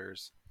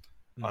splinters.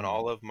 On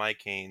all of my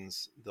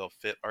canes, they'll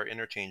fit our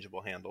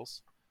interchangeable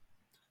handles,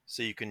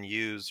 so you can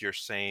use your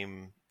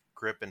same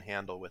grip and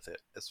handle with it.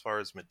 As far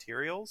as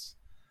materials,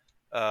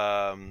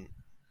 um,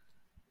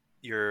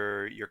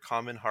 your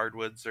common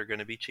hardwoods are going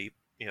to be cheap.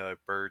 You know,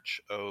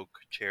 birch, oak,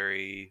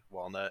 cherry,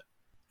 walnut,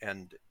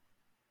 and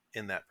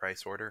in that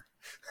price order,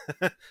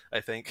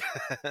 I think.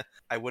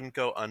 I wouldn't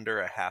go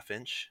under a half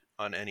inch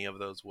on any of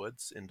those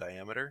woods in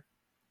diameter.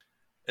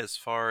 As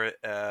far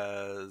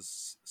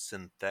as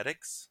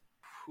synthetics,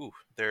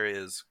 there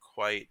is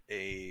quite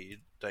a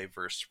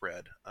diverse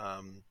spread.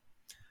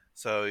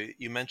 So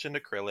you mentioned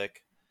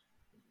acrylic.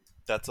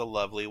 That's a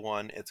lovely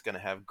one. It's going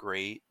to have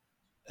great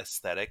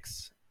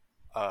aesthetics.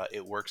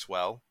 It works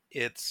well.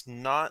 It's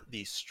not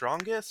the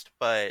strongest,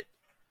 but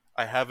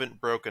I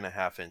haven't broken a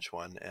half-inch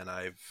one, and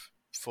I've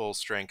full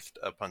strength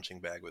a punching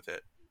bag with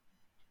it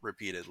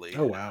repeatedly.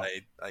 Oh, wow.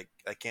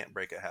 I can't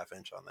break a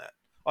half-inch on that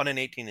on an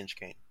 18-inch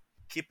cane.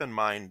 Keep in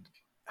mind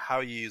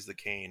how you use the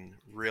cane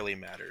really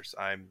matters.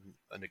 I'm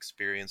an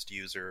experienced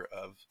user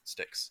of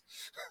sticks.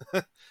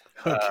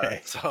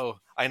 Okay. So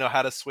I know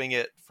how to swing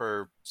it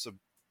for some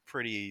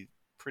pretty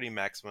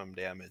maximum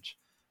damage.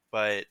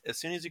 But as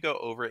soon as you go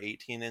over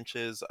 18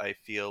 inches, I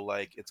feel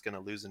like it's going to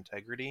lose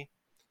integrity.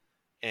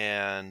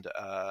 And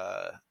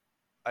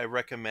I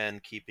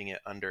recommend keeping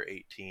it under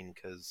 18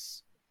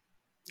 because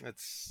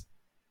it's,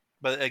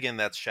 but again,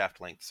 that's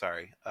shaft length.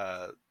 Sorry.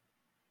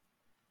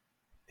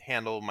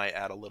 Handle might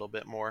add a little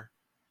bit more.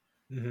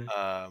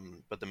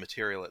 But the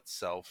material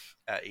itself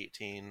at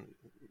 18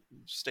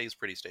 stays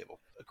pretty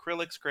stable.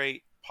 Acrylic's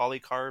great.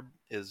 Polycarb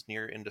is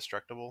near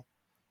indestructible.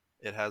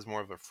 It has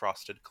more of a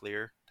frosted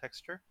clear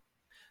texture.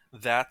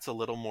 That's a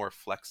little more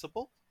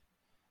flexible.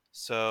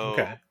 So,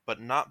 Okay.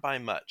 but not by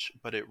much,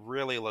 but it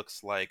really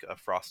looks like a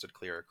frosted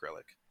clear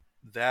acrylic.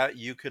 That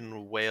you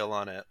can wail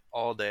on it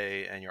all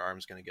day and your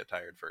arm's going to get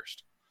tired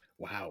first.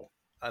 Wow.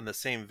 On the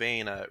same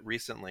vein,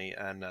 recently,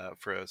 and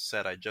for a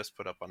set I just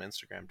put up on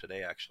Instagram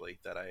today, actually,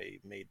 that I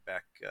made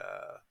back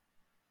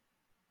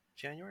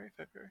January,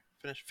 February,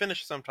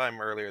 finished sometime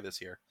earlier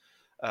this year.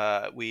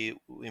 We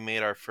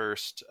made our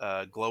first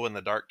glow in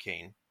the dark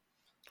cane.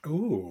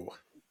 Ooh.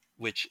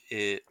 Which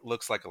it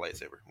looks like a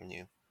lightsaber when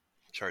you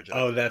charge it up.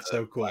 Oh, that's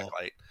with so cool. black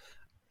light.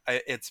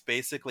 It's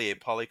basically a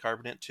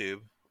polycarbonate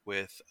tube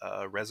with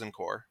a resin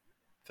core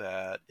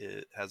that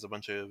it has a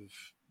bunch of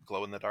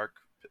glow in the dark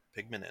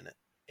pigment in it.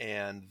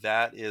 And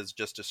that is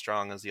just as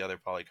strong as the other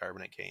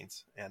polycarbonate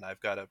canes. And I've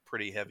got a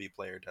pretty heavy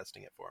player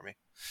testing it for me.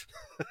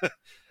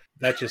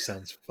 That just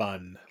sounds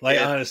fun. Like,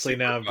 It's honestly,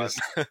 super now I'm fun.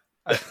 just.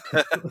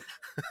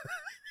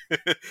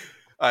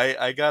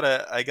 I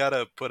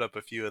gotta put up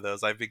a few of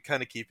those. I've been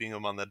kind of keeping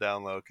them on the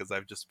down low because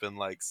I've just been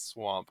like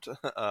swamped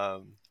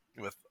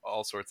with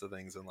all sorts of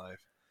things in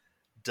life.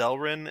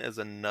 Delrin is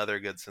another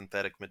good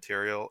synthetic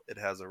material. It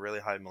has a really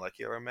high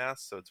molecular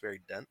mass, so it's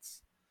very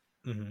dense.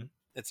 Mhm.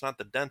 It's not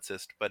the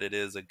densest, but it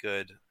is a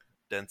good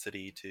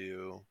density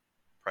to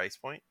price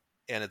point,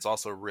 and it's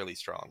also really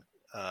strong.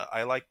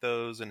 I like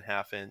those in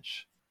half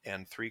inch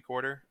and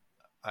 3/4.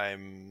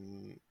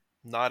 I'm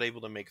not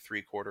able to make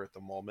 3/4 at the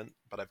moment,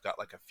 but I've got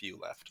like a few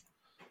left.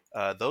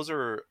 Those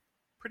are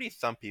pretty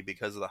thumpy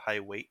because of the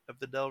high weight of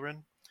the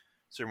Delrin,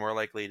 so you're more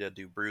likely to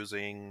do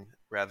bruising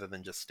rather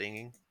than just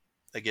stinging.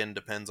 Again,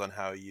 depends on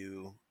how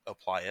you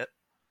apply it.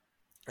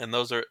 And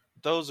those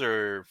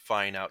are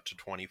fine out to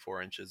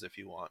 24 inches if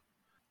you want.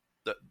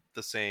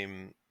 The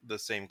same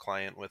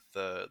client with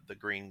the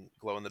green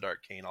glow in the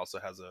dark cane also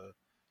has a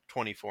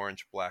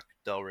 24-inch black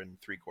Delrin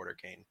 3/4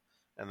 cane,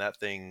 and that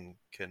thing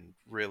can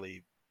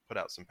really put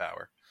out some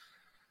power.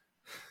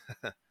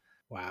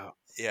 Wow.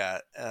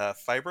 Yeah,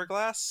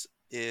 fiberglass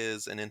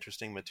is an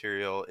interesting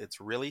material.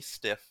 It's really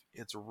stiff,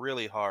 it's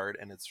really hard,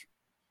 and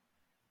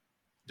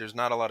there's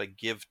not a lot of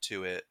give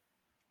to it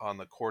on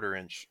the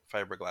 1/4-inch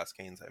fiberglass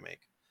canes I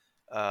make.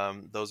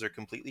 Those are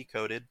completely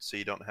coated, so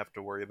you don't have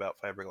to worry about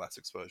fiberglass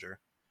exposure.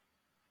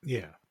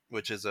 Yeah.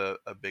 Which is a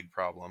big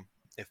problem.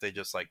 If they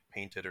just like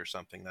paint it or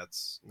something,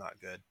 that's not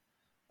good.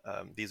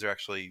 These are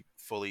actually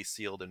fully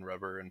sealed in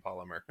rubber and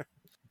polymer.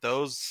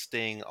 Those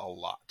sting a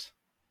lot.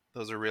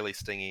 Those are really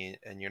stingy,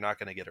 and you're not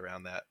going to get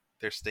around that.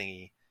 They're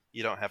stingy.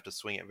 You don't have to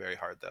swing it very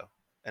hard, though,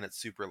 and it's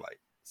super light.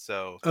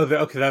 So, Oh,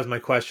 okay. That was my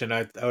question.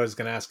 I was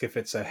going to ask if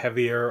it's a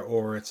heavier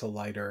or it's a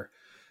lighter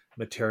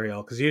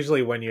material, because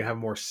usually when you have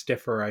more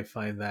stiffer, I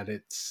find that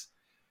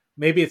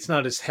maybe it's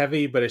not as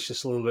heavy, but it's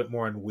just a little bit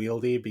more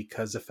unwieldy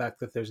because the fact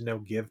that there's no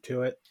give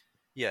to it.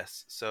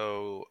 yes.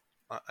 So,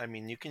 I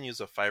mean, you can use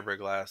a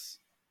fiberglass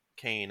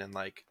cane and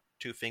like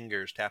 2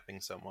 fingers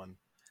tapping someone,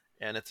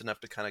 and it's enough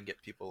to kind of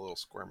get people a little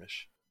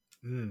squirmish.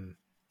 Mm.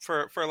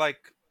 For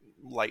like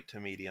light to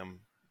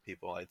medium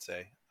people, I'd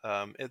say.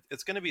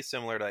 It's going to be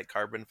similar to like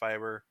carbon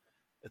fiber.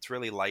 It's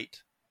really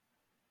light,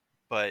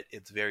 but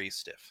it's very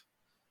stiff,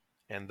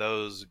 and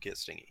those get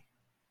stingy.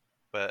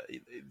 But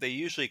they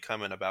usually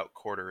come in about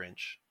 1/4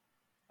 inch.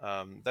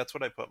 That's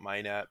what I put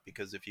mine at,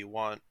 because if you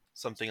want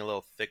something a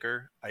little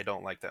thicker, I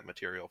don't like that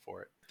material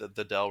for it.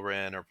 The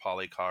Delrin or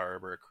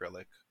polycarb or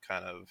acrylic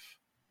kind of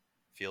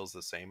feels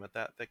the same at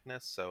that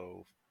thickness,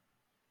 so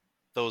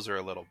those are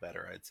a little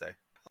better, I'd say.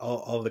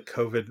 All the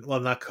COVID, well,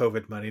 not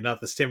COVID money,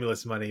 not the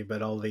stimulus money,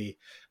 but all the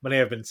money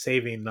I've been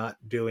saving, not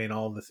doing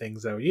all the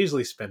things I would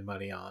usually spend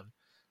money on.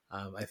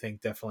 I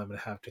think definitely I'm going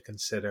to have to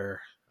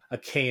consider a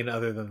cane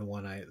other than the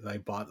one I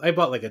bought. I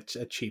bought like a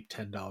cheap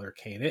 $10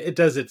 cane. It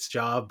does its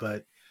job,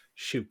 but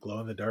shoot, glow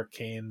in the dark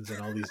canes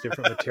and all these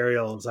different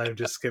materials. I'm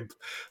just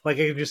like,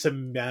 I can just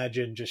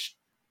imagine just,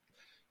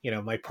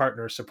 my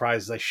partner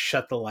surprised I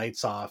shut the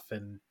lights off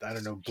and I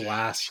don't know,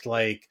 blast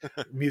like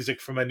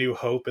music from A New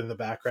Hope in the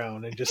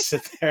background and just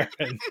sit there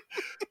and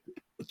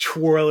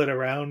twirl it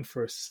around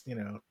for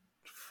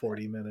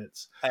 40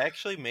 minutes. I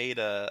actually made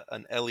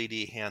an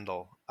LED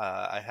handle.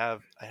 I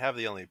have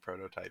the only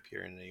prototype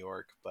here in New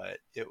York, but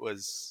it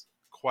was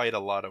quite a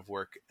lot of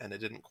work and it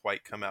didn't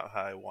quite come out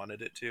how I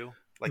wanted it to.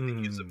 Like the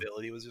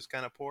usability was just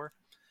kind of poor.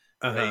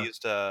 I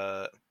used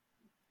a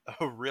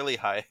really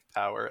high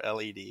power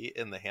LED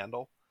in the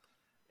handle,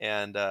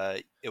 and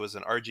it was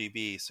an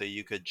RGB, so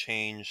you could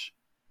change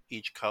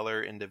each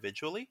color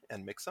individually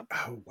and mix them.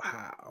 Oh,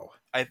 wow.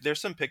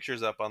 There's some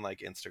pictures up on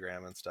like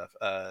Instagram and stuff.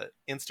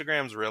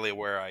 Instagram's really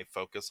where I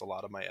focus a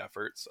lot of my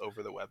efforts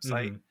over the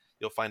website.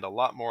 You'll find a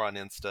lot more on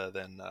Insta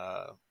than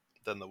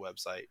the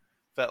website.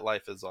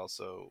 FetLife is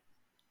also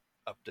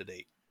up to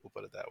date, we'll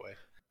put it that way.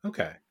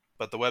 Okay.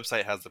 But the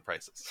website has the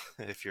prices.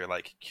 If you're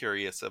like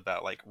curious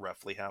about like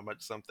roughly how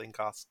much something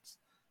costs,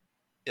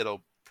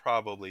 it'll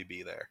probably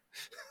be there.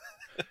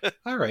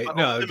 All right.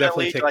 No,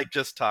 definitely like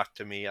just talk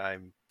to me.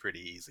 I'm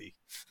pretty easy.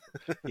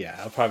 Yeah,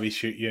 I'll probably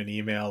shoot you an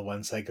email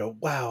once I go,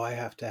 wow, I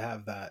have to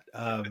have that.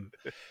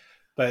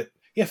 But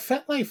yeah,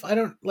 FetLife, I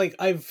don't like,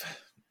 I don't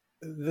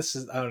know, this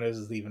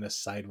is even a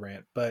side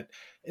rant, but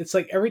it's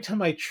like every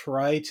time I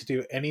try to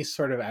do any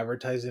sort of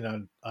advertising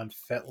on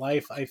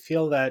FetLife, I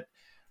feel that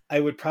I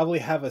would probably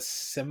have a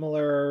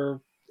similar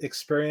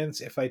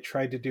experience if I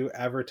tried to do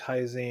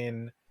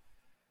advertising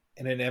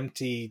in an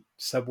empty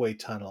subway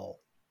tunnel.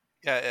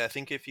 Yeah, I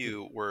think if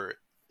you were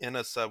in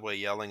a subway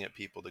yelling at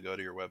people to go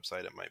to your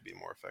website, it might be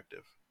more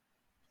effective.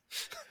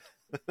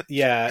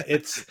 Yeah,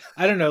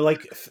 I don't know,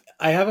 like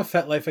I have a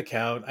FetLife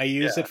account. I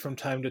use it from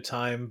time to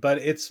time, but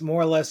it's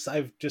more or less,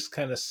 I've just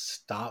kind of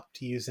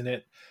stopped using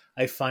it.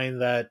 I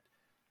find that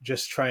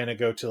just trying to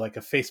go to like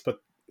a Facebook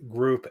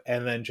group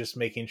and then just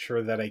making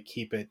sure that I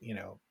keep it,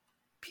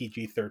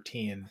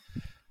 PG-13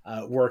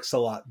 works a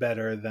lot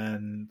better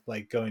than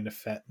like going to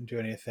Fet and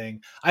doing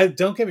anything. I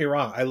don't get me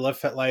wrong, I love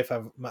FetLife.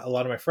 A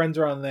lot of my friends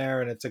are on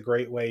there, and it's a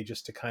great way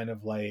just to kind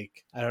of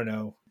like, I don't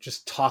know,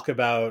 just talk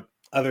about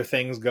other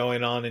things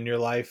going on in your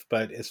life.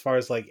 But as far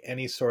as like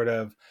any sort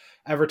of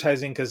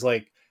advertising, because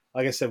like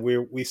I said,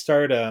 we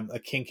started a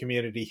kink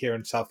community here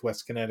in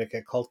Southwest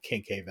Connecticut called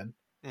Kink Haven.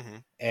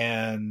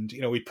 And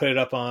we put it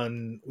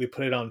on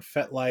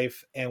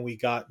FetLife, and we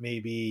got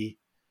maybe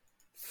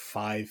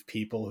 5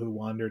 people who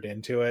wandered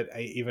into it,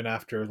 even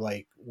after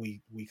like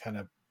we kind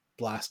of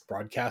blast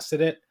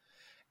broadcasted it.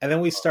 And then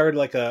we started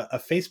like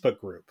a Facebook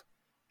group,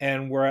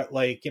 and we're at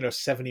like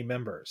 70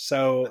 members.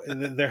 So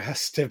there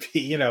has to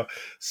be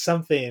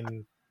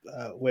something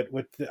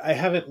with I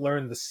haven't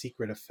learned the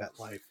secret of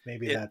FetLife.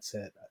 Maybe that's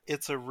it.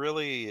 It's a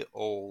really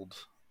old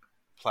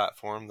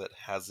platform that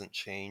hasn't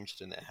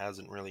changed, and it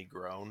hasn't really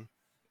grown,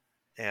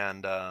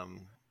 and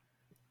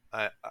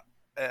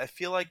I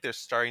feel like they're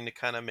starting to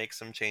kind of make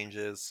some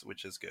changes,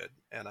 which is good,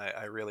 and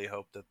I really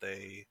hope that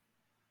they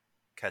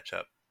catch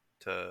up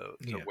to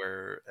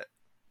where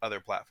other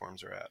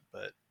platforms are at.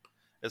 But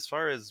as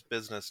far as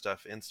business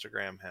stuff,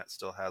 Instagram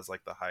still has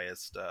like the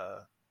highest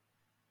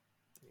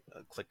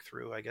click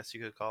through, I guess you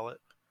could call it,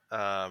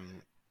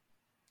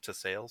 to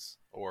sales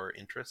or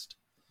interest.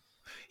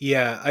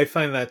 Yeah, I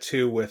find that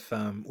too with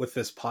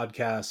this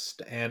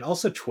podcast, and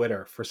also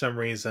Twitter. For some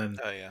reason,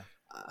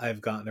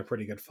 I've gotten a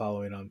pretty good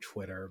following on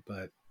Twitter.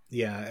 But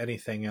yeah,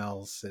 anything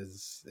else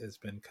has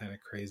been kind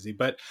of crazy.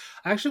 But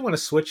I actually want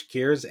to switch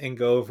gears and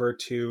go over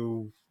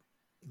to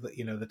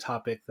the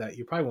topic that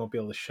you probably won't be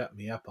able to shut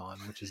me up on,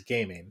 which is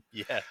gaming.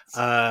 Yes.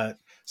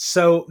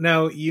 So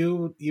now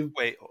you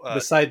wait.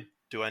 Beside,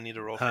 do I need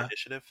to roll for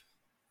initiative?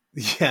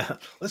 Yeah,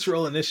 let's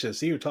roll initiative.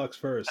 See who talks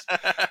first.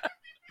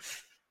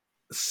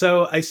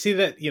 So I see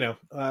that,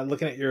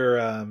 looking at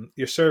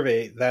your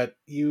survey, that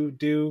you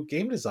do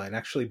game design,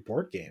 actually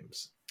board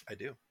games. I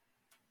do.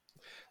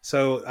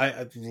 So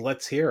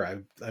let's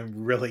hear. I'm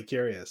really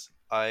curious.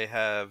 I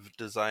have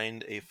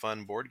designed a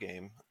fun board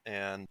game,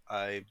 and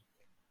I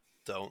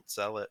don't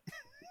sell it.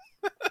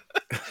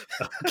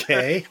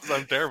 Okay.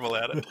 I'm terrible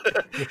at it.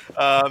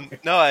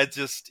 No, I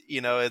just,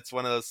 it's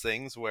one of those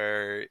things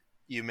where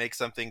you make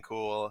something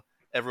cool,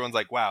 everyone's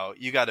like, wow,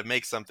 you got to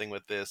make something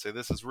with this, or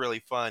this is really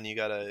fun, you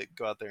got to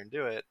go out there and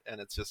do it. And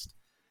it's just,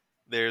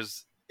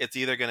 it's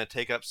either going to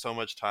take up so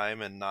much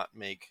time and not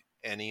make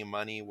any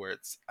money where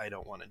it's, I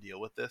don't want to deal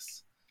with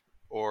this,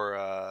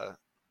 or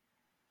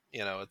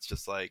it's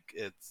just like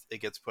it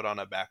gets put on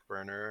a back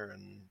burner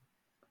and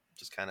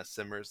just kind of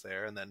simmers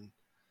there. And then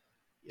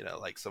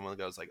like someone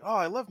goes like, oh,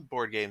 I love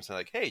board games, and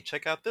like, hey,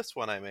 check out this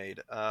one I made.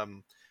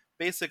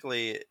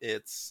 Basically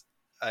it's,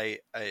 I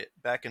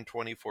back in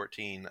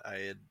 2014 I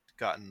had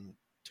gotten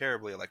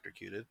terribly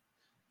electrocuted,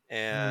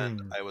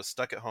 and I was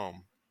stuck at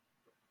home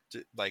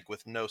like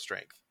with no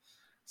strength.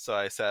 So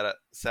I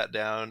sat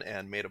down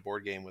and made a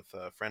board game with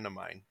a friend of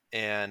mine,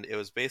 and it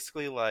was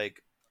basically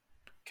like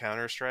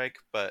Counter-Strike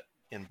but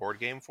in board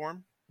game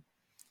form.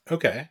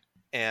 Okay.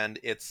 And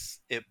it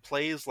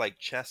plays like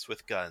chess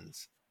with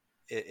guns.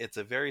 It's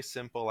a very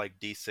simple like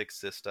D6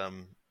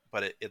 system,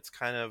 but it's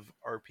kind of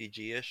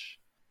RPG-ish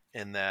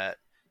in that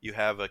you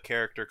have a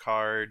character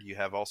card, you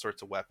have all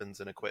sorts of weapons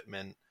and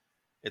equipment.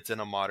 It's in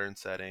a modern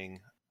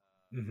setting.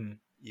 Mm-hmm.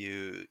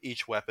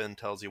 Each weapon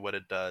tells you what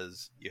it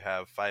does. You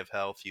have 5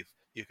 health.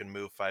 You can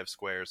move 5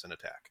 squares and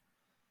attack.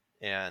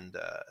 And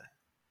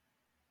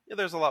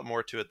there's a lot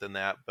more to it than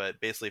that.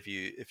 But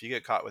basically, if you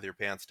get caught with your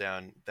pants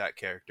down, that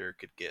character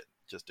could get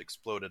just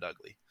exploded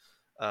ugly.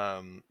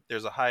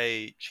 There's a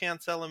high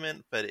chance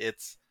element, but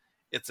it's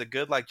a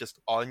good like just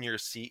on your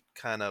seat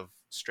kind of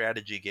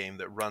strategy game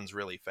that runs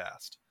really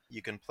fast.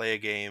 You can play a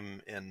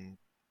game in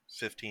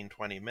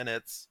 15-20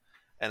 minutes,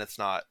 and it's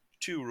not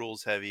too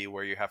rules heavy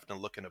where you're having to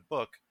look in a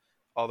book.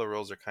 All the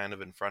rules are kind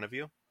of in front of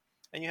you,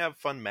 and you have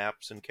fun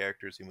maps and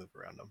characters you move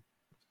around them.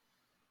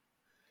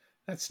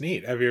 That's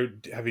neat. Have you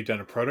done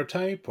a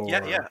prototype? Or...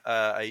 Yeah.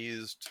 I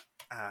used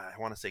I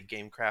want to say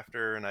Game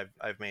Crafter, and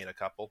I've made a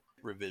couple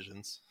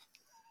revisions.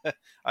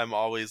 I'm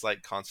always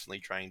like constantly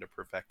trying to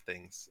perfect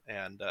things,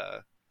 and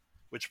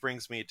which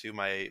brings me to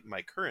my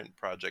current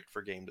project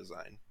for game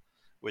design,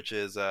 which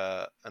is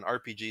an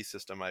RPG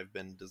system I've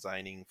been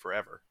designing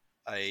forever.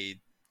 I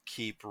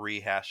keep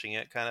rehashing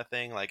it, kind of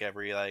thing. Like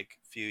every like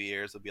few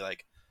years, I'll be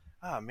like,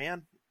 "Oh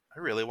man, I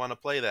really want to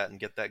play that and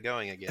get that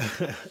going again."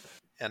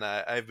 And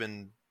I've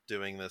been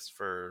doing this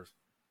for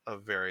a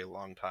very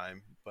long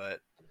time,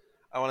 but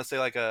I want to say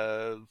like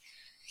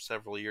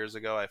several years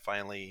ago, I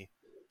finally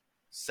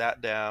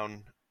sat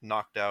down,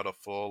 knocked out a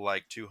full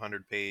like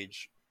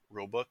 200-page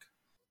rulebook.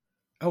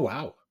 Oh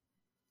wow!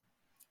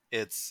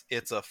 It's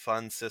a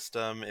fun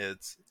system.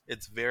 It's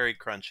very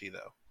crunchy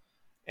though,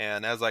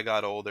 and as I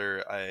got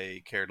older,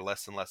 I cared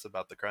less and less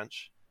about the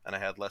crunch, and I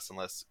had less and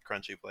less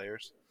crunchy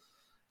players,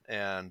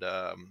 and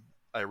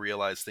I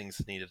realized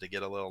things needed to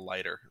get a little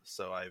lighter.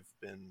 So I've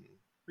been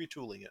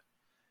retooling it.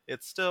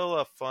 It's still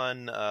a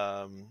fun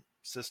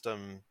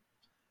system,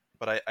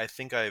 but I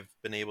think I've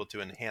been able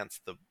to enhance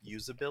the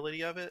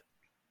usability of it,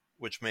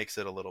 which makes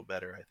it a little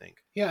better, I think.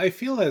 Yeah, I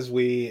feel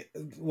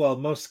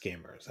most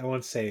gamers, I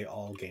won't say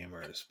all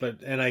gamers,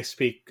 and I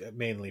speak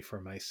mainly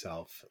for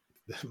myself,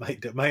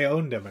 my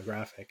own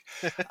demographic.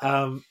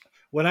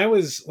 When I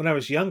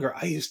was younger,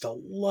 I used to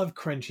love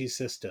crunchy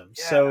systems.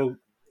 Yeah. So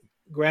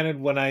granted,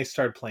 when I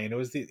started playing, it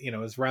was it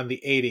was around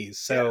the 80s.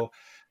 So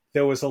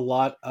there was a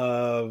lot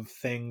of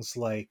things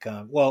like,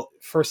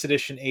 first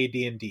edition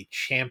AD&D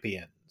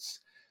Champions,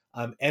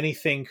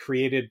 anything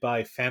created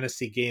by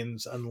Fantasy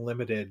Games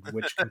Unlimited,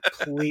 which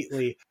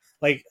completely,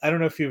 like, I don't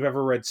know if you've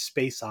ever read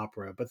Space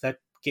Opera, but that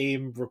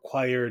game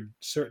required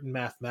certain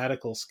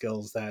mathematical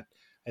skills that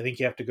I think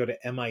you have to go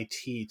to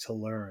MIT to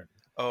learn.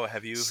 Oh,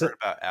 have you heard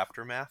about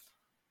Aftermath?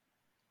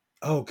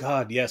 Oh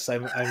God, yes,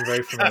 I'm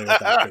very familiar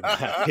with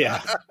Aftermath.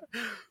 Yeah.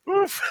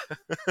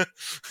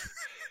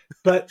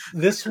 But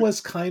this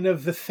was kind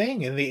of the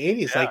thing in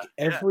the 80s. Like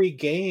every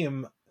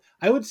game,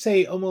 I would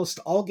say almost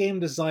all game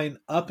design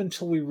up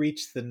until we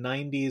reached the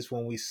 90s,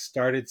 when we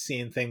started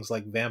seeing things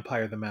like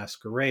Vampire the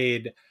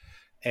Masquerade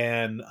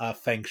and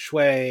Feng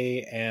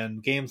Shui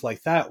and games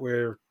like that,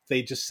 where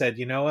they just said,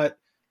 you know what,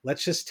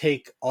 let's just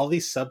take all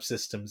these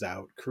subsystems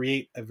out,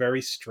 create a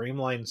very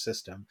streamlined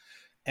system.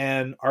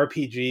 And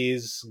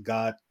RPGs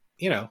got,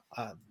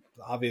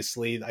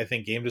 obviously, I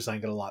think game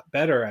design got a lot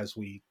better as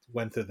we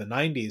went through the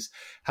 90s.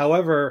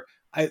 However,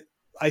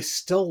 I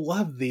still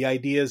love the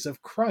ideas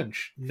of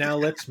crunch. Now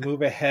let's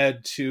move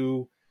ahead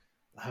to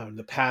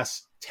the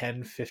past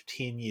 10,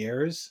 15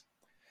 years.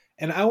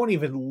 And I won't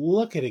even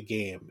look at a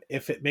game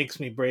if it makes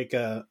me break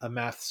a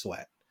math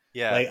sweat.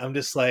 Yeah. Like, I'm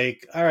just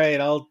like, all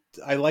right,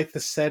 I like the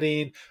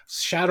setting.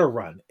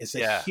 Shadowrun is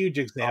a huge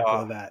example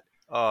of that.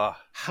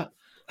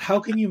 How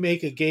can you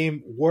make a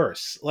game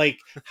worse? Like,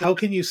 how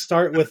can you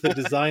start with a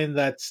design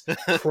that's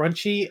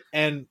crunchy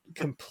and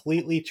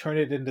completely turn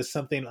it into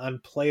something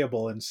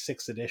unplayable in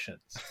 6 editions?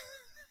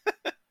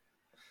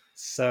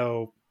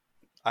 So,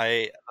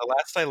 the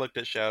last I looked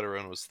at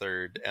Shadowrun was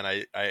 3rd, and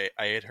I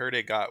had heard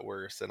it got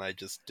worse, and I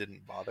just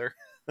didn't bother.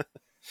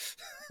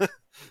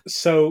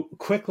 So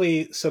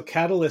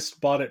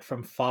Catalyst bought it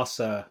from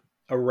FOSSA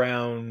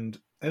around,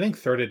 I think,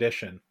 3rd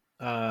edition.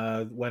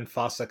 When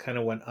FOSSA kind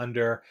of went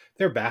under.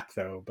 They're back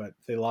though, but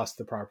they lost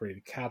the property to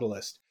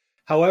Catalyst.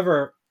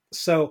 However,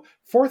 so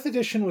fourth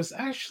edition was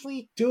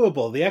actually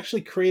doable. They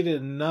actually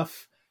created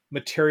enough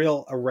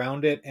material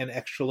around it and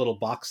extra little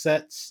box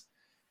sets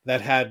that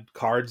had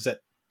cards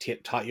that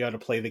taught you how to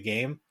play the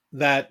game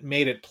that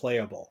made it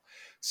playable.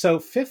 So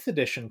fifth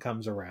edition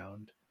comes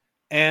around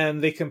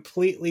and they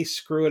completely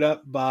screw it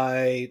up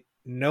by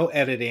no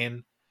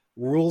editing.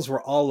 Rules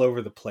were all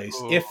over the place,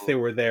 Ooh, if they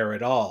were there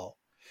at all.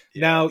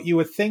 yeah. Now, you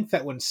would think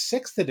that when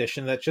sixth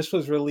edition, that just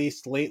was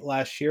released late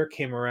last year,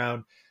 came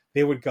around,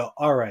 they would go,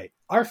 all right,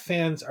 our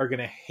fans are going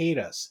to hate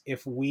us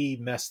if we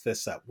mess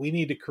this up. We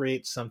need to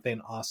create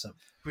something awesome.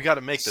 We got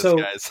to make this, So,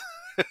 guys.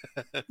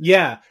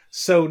 yeah.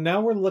 So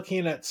now we're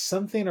looking at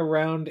something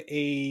around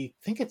I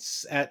think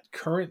it's at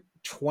current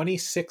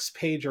 26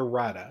 page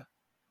errata.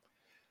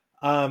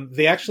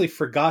 They actually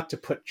forgot to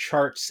put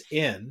charts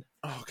in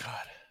Oh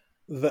God.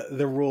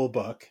 the rule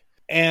book,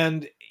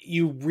 and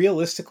you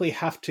realistically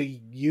have to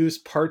use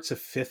parts of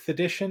fifth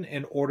edition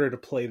in order to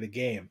play the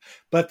game.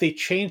 But they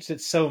changed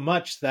it so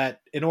much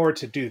that in order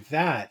to do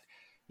that,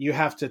 you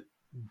have to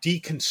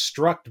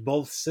deconstruct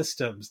both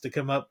systems to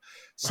come up.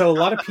 So a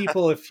lot of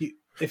people, if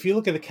you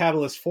look at the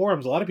Catalyst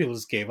forums, a lot of people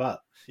just gave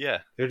up. Yeah.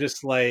 They're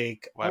just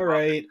like, Why all bother?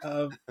 right.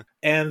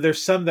 And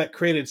there's some that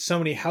created so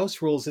many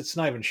house rules, it's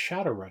not even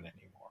Shadowrun anymore.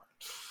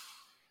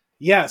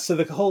 Yeah, so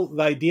the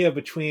idea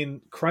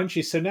between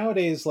Crunchy. So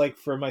nowadays, like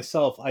for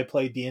myself, I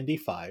play D&D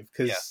 5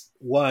 because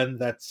one,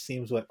 that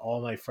seems what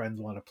all my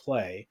friends want to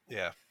play.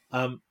 Yeah.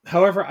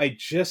 However, I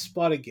just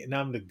bought a game.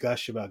 Now I'm going to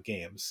gush about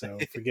games, so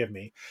forgive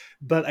me.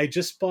 But I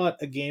just bought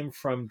a game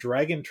from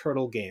Dragon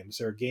Turtle Games.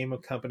 They're a game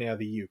company out of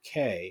the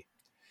UK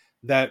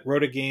that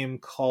wrote a game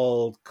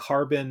called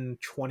Carbon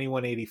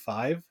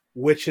 2185,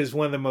 which is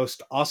one of the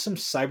most awesome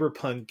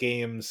cyberpunk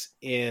games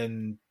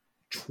in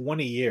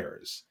 20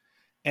 years.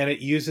 And it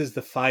uses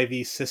the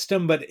 5e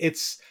system, but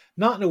it's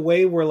not in a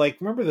way where, like,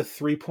 remember the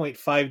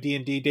 3.5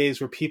 D&D days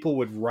where people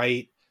would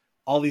write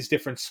all these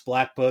different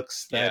splat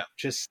books that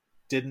just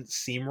didn't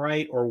seem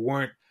right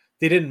or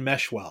they didn't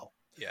mesh well.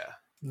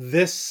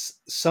 Yeah.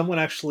 Someone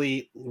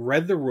actually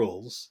read the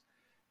rules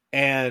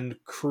and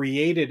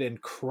created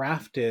and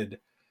crafted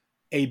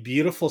a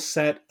beautiful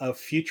set of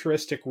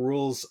futuristic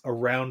rules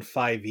around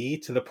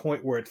 5e to the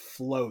point where it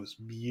flows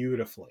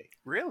beautifully.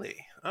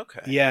 Really?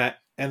 Okay. Yeah,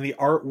 and the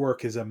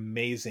artwork is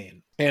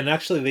amazing. And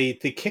actually,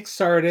 they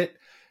kickstarted it.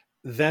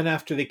 Then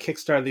after they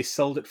kickstarted, they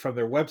sold it from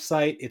their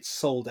website. It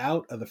sold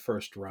out of the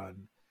first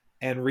run.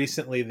 And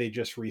recently, they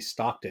just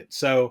restocked it.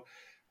 So,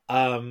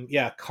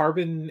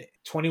 Carbon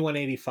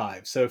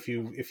 2185. So if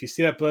you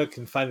see that book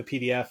and find the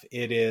PDF,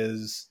 it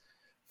is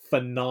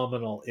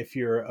phenomenal if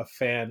you're a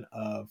fan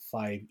of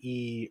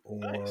 5e or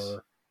Nice.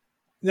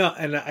 no.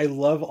 And I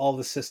love all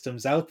the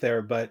systems out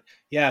there. But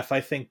yeah, if I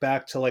think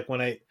back to like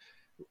when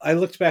I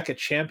looked back at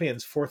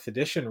Champions 4th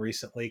edition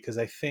recently, because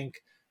I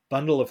think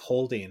Bundle of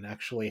Holding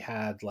actually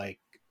had like,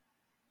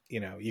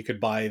 you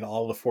could buy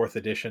all the 4th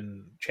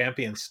edition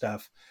Champion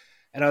stuff.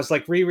 And I was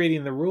like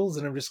rereading the rules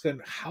and I'm just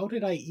going, how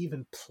did I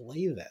even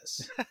play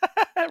this?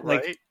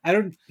 Right. Like, I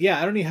don't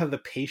even have the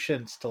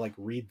patience to like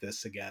read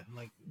this again.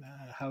 Like,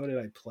 how did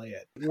I play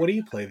it? What do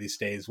you play these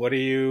days? What do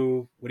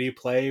you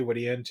play? What are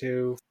you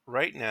into?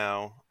 Right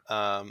now,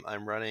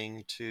 I'm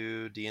running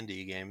 2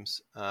 D&D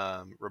games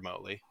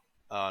remotely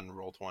on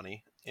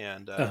Roll20,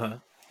 and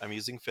I'm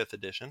using 5th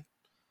edition,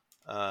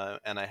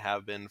 and I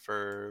have been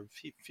for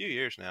a few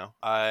years now.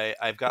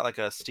 I've got like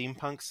a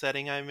steampunk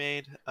setting I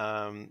made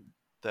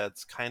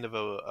that's kind of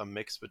a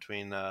mix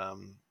between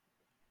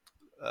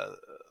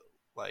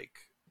like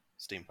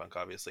steampunk,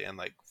 obviously, and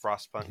like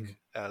Frostpunk,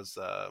 as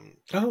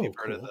you've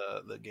heard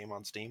of the game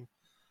on Steam.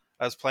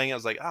 I was playing, I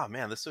was like, oh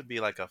man, this would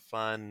be like a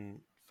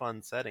fun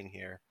setting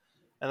here.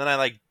 And then I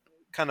like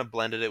kind of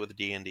blended it with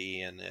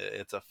D&D, and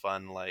it's a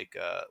fun like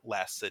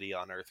Last City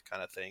on Earth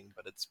kind of thing,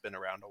 but it's been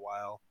around a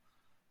while.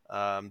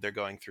 They're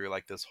going through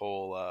like this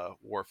whole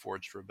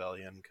Warforged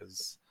rebellion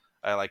because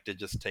I like to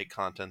just take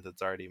content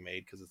that's already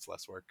made because it's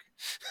less work.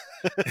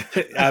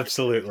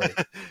 Absolutely.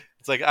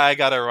 It's like, I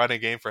gotta run a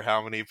game for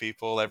how many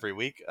people every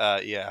week?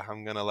 Yeah,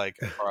 I'm gonna like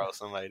borrow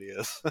some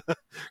ideas.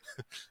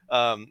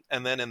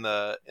 And then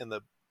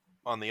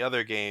on the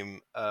other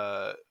game,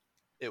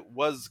 it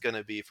was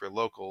gonna be for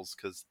locals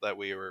because that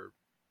we were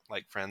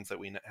like friends that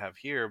we have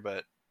here,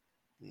 but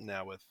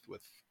now with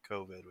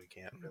COVID, we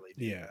can't really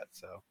do that.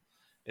 So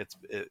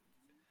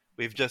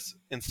we've just,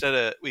 instead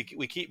of we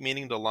keep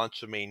meaning to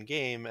launch a main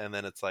game, and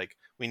then it's like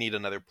we need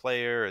another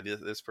player, or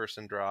this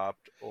person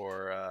dropped,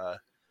 or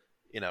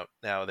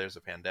now there's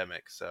a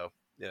pandemic. So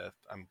yeah,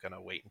 I'm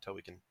gonna wait until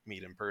we can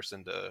meet in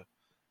person to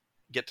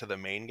get to the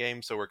main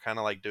game. So we're kind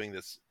of like doing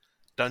this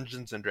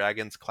Dungeons and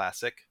Dragons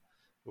classic,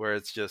 where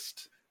it's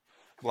just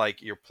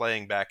like you're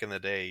playing back in the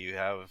day. You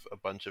have a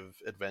bunch of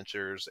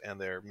adventures and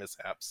their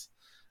mishaps,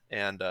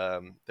 and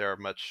there are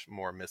much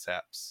more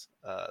mishaps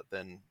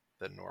than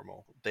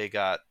normal. They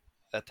got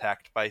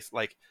attacked by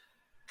like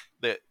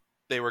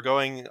they were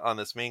going on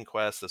this main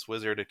quest. This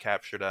wizard had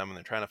captured them, and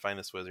they're trying to find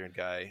this wizard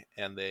guy,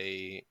 and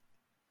they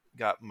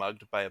got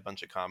mugged by a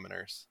bunch of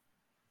commoners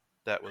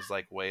that was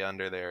like way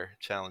under their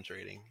challenge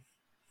rating.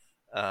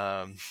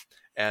 um,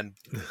 and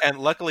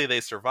luckily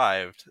they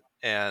survived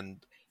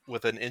and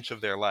with an inch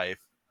of their life,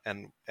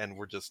 and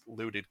were just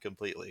looted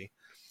completely.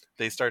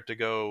 They start to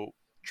go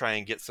try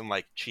and get some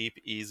like cheap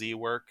easy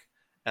work,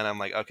 and I'm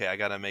like, okay, I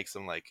gotta make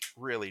some like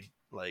really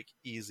like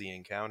easy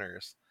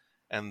encounters.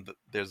 And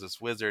there's this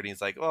wizard, and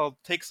he's like, well,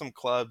 take some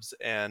clubs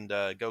and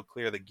go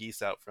clear the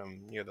geese out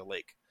from near the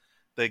lake.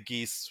 The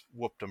geese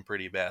whooped them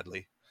pretty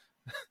badly.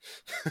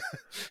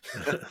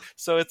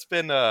 So it's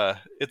been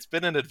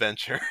an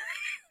adventure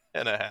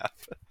and a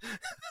half.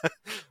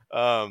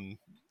 um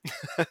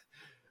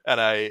and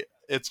I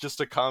it's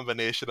just a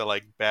combination of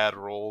like bad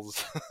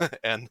rolls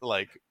and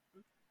like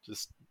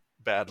just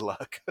bad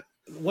luck.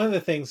 One of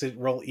the things that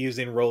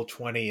using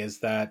Roll20 is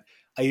that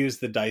I use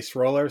the dice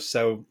roller,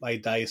 so my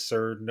dice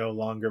are no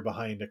longer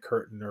behind a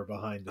curtain or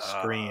behind a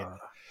screen,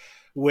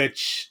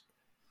 which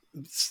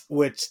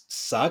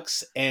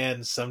sucks,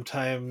 and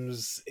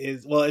sometimes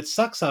is, well, it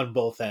sucks on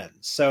both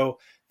ends. So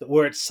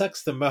where it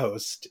sucks the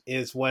most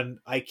is when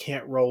I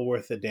can't roll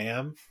worth a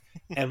damn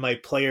and my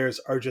players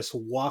are just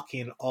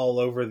walking all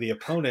over the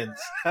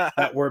opponents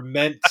that were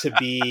meant to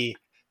be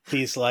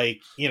these,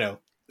 like,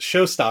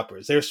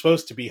 showstoppers. They're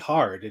supposed to be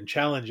hard and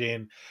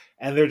challenging,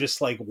 and they're just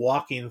like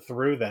walking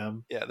through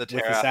them Yeah, the with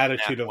this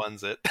attitude of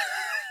one's it.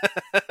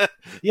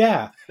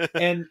 yeah.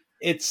 And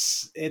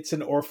it's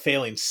an or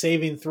failing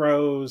saving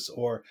throws,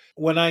 or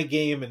when I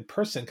game in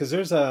person, because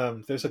there's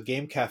a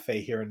game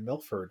cafe here in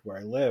Milford where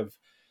I live,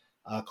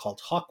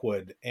 called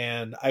Hawkwood,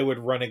 and I would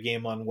run a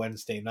game on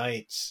Wednesday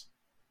nights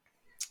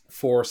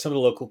for some of the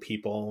local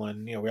people,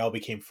 and we all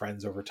became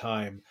friends over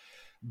time.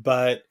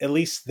 But at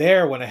least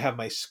there, when I have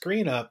my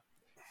screen up,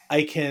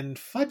 I can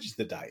fudge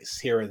the dice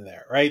here and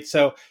there, right?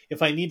 So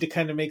if I need to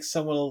kind of make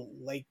someone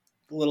like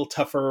a little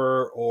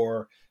tougher,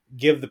 or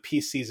give the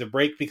PCs a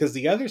break, because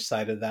the other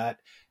side of that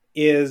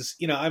is,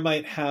 I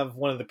might have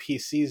one of the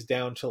PCs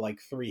down to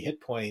like 3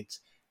 hit points,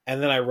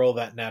 and then I roll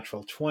that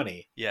natural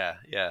 20. Yeah.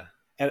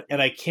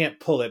 And I can't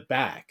pull it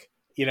back.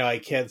 I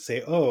can't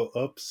say, oh,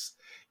 oops.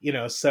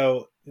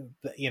 So,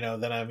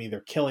 then I'm either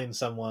killing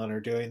someone or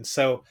doing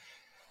so.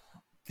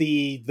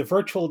 The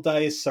virtual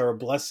dice are a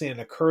blessing and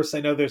a curse.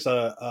 I know there's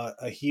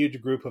a huge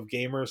group of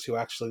gamers who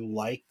actually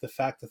like the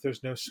fact that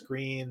there's no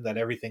screen, that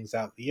everything's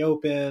out in the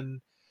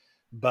open,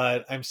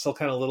 but I'm still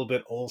kind of a little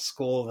bit old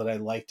school, that I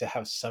like to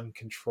have some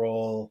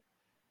control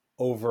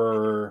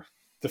over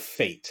the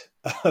fate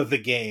of the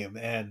game,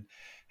 and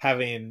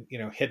having,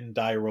 hidden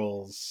die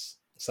rolls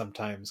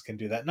sometimes can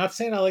do that. Not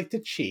saying I like to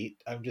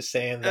cheat. I'm just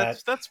saying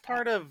that's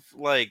part of,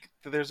 like,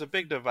 there's a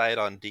big divide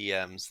on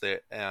DMs there,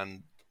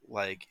 and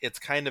like it's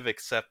kind of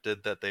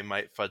accepted that they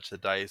might fudge the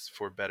dice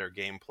for better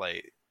gameplay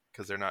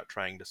because they're not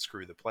trying to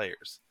screw the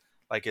players.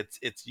 Like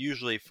it's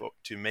usually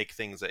to make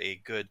things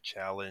a good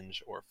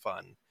challenge or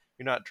fun.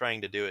 You're not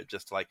trying to do it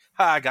just like,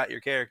 ha, I got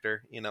your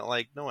character.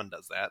 Like no one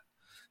does that.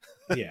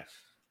 Yeah.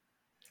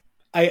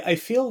 I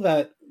feel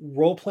that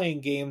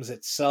role-playing games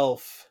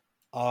itself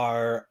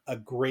are a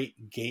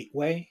great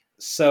gateway.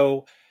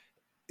 So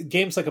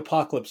games like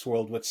Apocalypse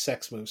World with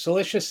sex moves. So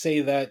let's just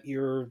say that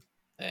you're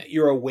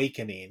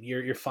awakening.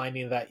 You're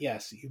finding that,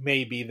 yes, you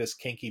may be this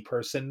kinky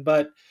person,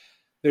 but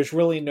there's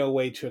really no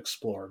way to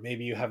explore.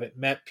 Maybe you haven't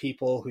met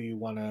people who you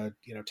want to,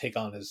 take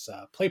on as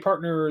play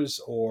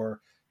partners, or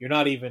you're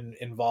not even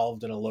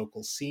involved in a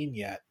local scene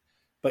yet,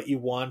 but you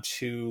want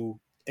to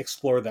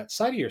explore that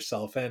side of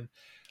yourself. And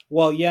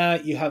while,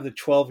 yeah, you have the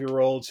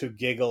 12-year-olds who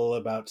giggle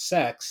about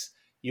sex,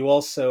 you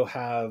also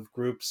have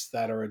groups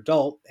that are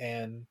adult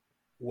and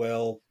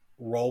will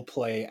role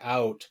play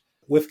out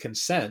with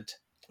consent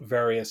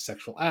various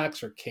sexual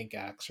acts or kink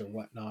acts or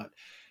whatnot.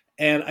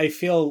 And I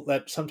feel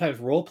that sometimes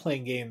role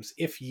playing games,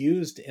 if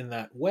used in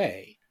that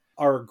way,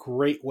 are a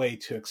great way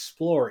to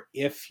explore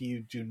if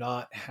you do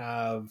not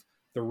have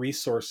the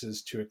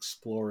resources to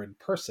explore in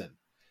person.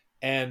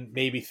 And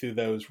maybe through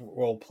those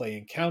role play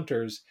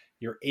encounters,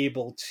 you're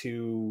able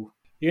to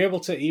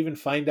even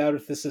find out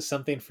if this is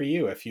something for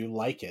you, if you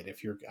like it,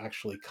 if you're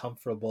actually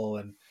comfortable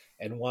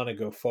and want to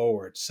go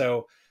forward.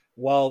 So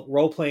while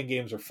role playing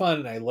games are fun,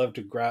 and I love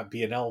to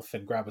be an elf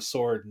and grab a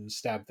sword and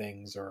stab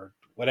things, or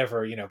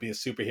whatever, be a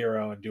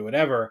superhero and do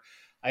whatever,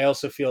 I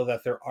also feel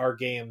that there are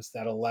games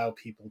that allow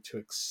people to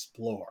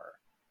explore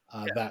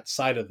that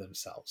side of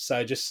themselves. So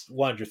I just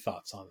wanted your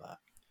thoughts on that.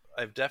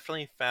 I've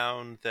definitely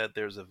found that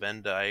there's a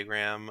Venn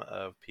diagram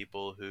of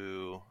people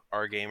who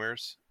are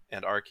gamers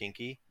and are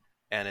kinky,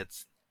 and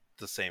it's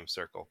the same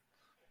circle.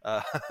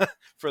 Uh,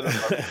 for the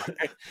most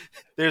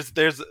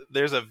part.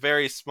 there's a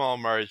very small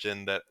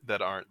margin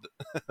that aren't.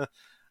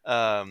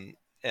 And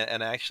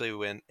actually,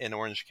 when in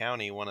Orange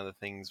County, one of the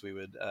things we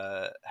would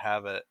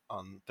have it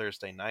on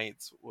Thursday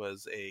nights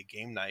was a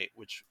game night,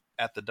 which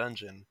at the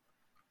dungeon,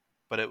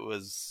 but it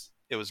was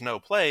no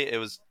play, it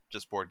was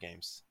just board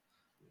games,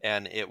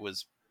 and it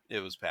was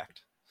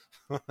packed.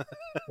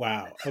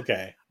 Wow.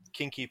 Okay.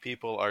 Kinky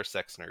people are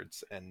sex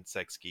nerds and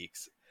sex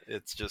geeks.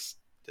 It's just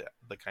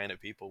the kind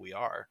of people we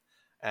are,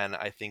 and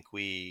I think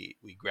we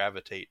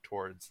gravitate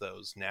towards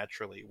those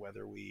naturally,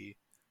 whether we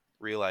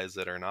realize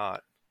it or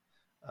not.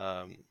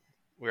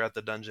 we're at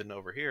the dungeon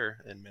over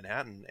here in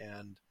Manhattan,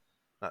 and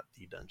not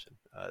the dungeon.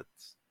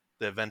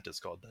 The event is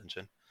called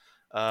Dungeon.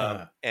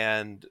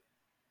 And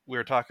we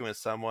were talking with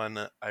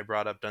someone. I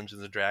brought up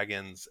Dungeons and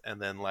Dragons,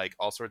 and then like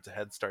all sorts of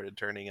heads started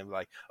turning and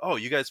like, "Oh,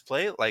 you guys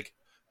play? Like,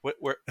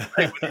 where?"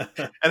 And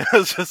I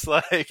was just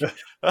like,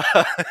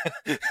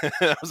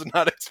 I was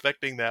not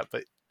expecting that,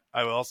 but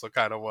I also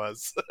kind of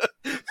was.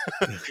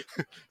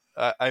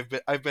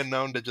 I've been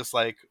known to just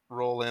like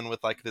roll in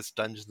with like this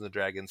Dungeons and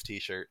Dragons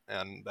T-shirt,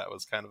 and that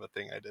was kind of a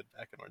thing I did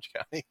back in Orange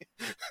County.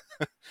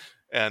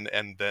 and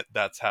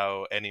that's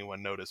how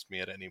anyone noticed me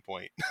at any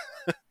point.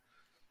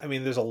 I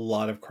mean, there's a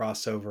lot of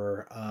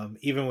crossover,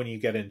 even when you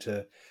get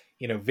into,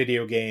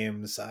 video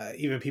games,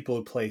 even people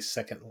who play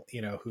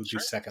who do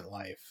Second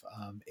Life.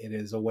 It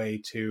is a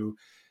way to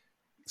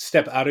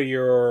step out of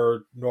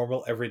your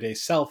normal everyday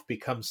self,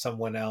 become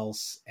someone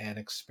else, and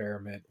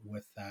experiment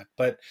with that.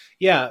 But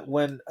yeah,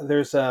 when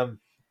there's a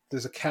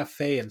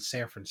cafe in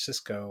San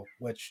Francisco,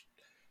 which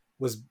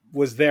was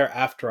there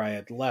after I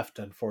had left,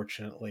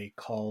 unfortunately,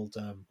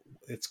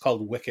 it's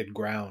called Wicked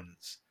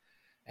Grounds.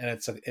 And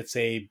it's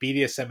a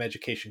BDSM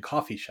education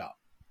coffee shop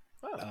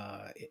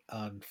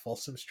on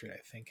Folsom Street, I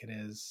think it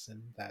is,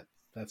 in that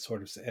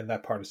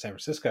part of San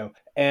Francisco.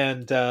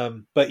 And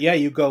but yeah,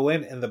 you go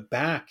in, and the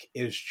back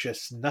is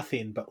just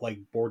nothing but like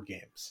board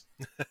games.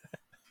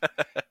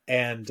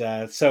 And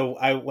so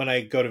when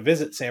I go to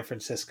visit San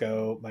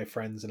Francisco, my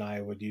friends and I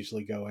would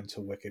usually go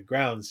into Wicked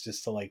Grounds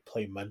just to like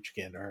play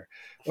Munchkin or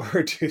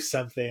do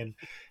something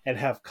and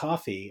have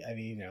coffee. I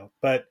mean,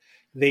 but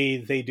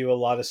they do a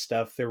lot of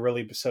stuff. They're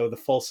really, so the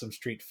Folsom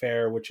Street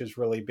Fair, which is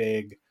really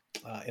big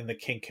in the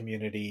kink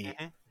community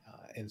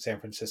in San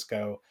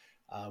Francisco.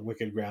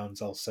 Wicked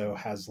Grounds also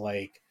has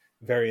like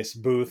various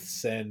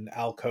booths and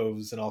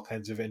alcoves and all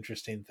kinds of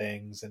interesting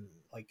things and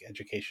like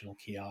educational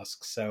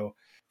kiosks. So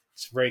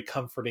it's very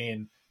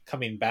comforting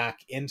coming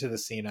back into the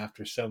scene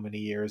after so many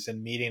years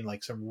and meeting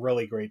like some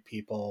really great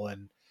people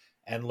and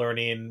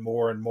learning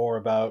more and more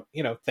about,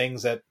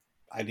 things that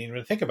I didn't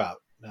even think about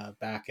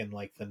back in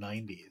like the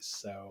 90s.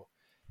 So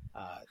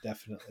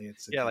definitely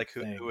it's a like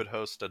who would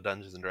host a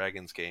Dungeons and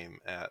Dragons game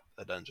at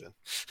a dungeon?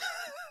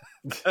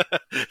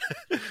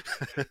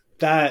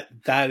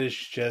 that is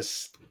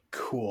just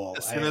cool.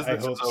 As soon as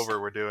this is over,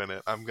 we're doing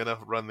it. I'm gonna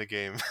run the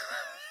game.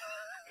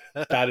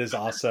 That is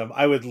awesome.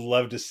 I would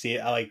love to see it.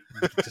 I like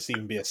just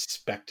even be a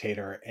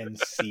spectator and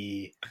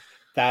see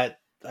that.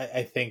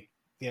 I think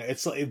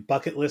it's like a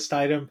bucket list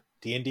item,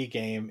 D&D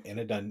game in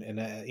a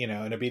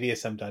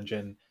BDSM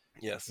dungeon.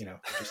 Yes.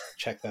 Just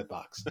check that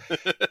box.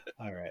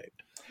 All right.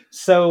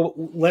 So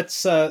let's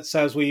so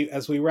as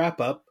we wrap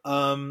up,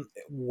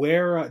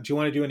 where do you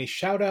want to do any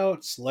shout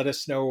outs? Let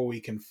us know where we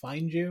can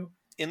find you.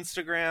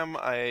 Instagram,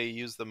 I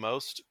use the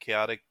most,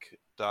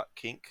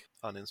 chaotic.kink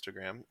on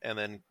Instagram, and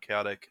then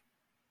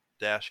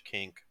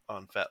chaotic-kink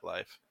on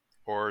FetLife.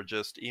 Or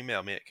just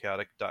email me at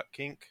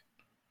chaotic.kink.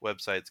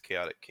 Website's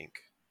chaotic-kink.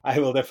 I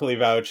will definitely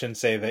vouch and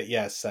say that,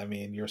 yes, I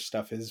mean, your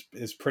stuff is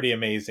pretty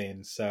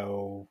amazing.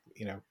 So,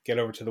 get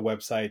over to the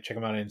website, check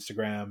them out on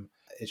Instagram.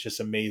 It's just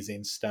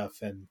amazing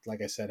stuff. And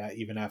like I said,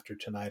 even after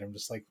tonight, I'm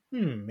just like,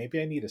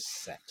 maybe I need a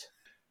set.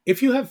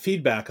 If you have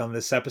feedback on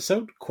this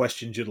episode,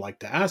 questions you'd like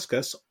to ask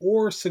us,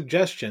 or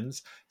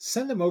suggestions,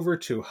 send them over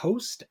to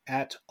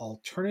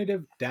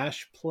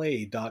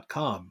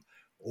host@alternative-play.com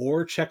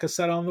or check us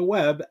out on the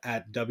web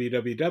at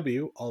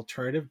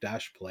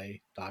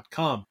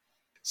www.alternative-play.com.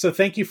 So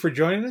thank you for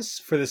joining us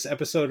for this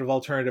episode of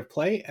Alternative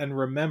Play, and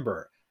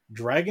remember,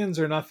 dragons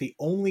are not the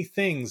only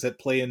things that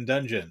play in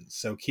dungeons,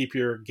 so keep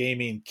your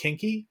gaming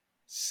kinky,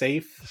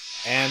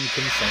 safe, and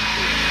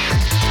consensual.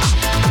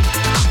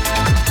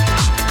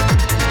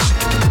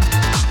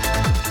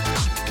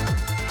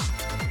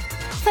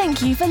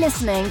 Thank you for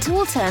listening to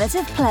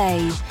Alternative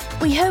Play.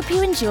 We hope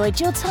you enjoyed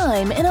your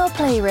time in our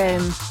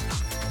playroom.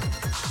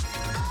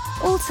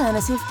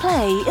 Alternative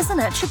Play is an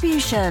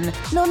attribution,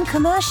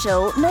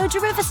 non-commercial, no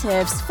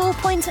derivatives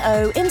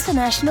 4.0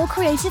 international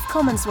Creative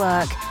Commons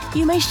work.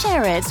 You may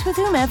share it with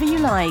whomever you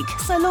like,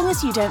 so long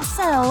as you don't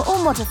sell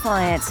or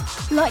modify it.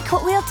 Like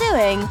what we are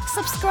doing?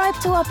 Subscribe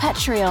to our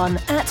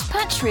Patreon at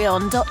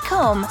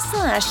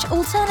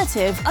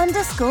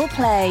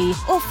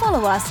patreon.com/alternative_play or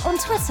follow us on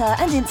Twitter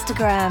and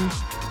Instagram.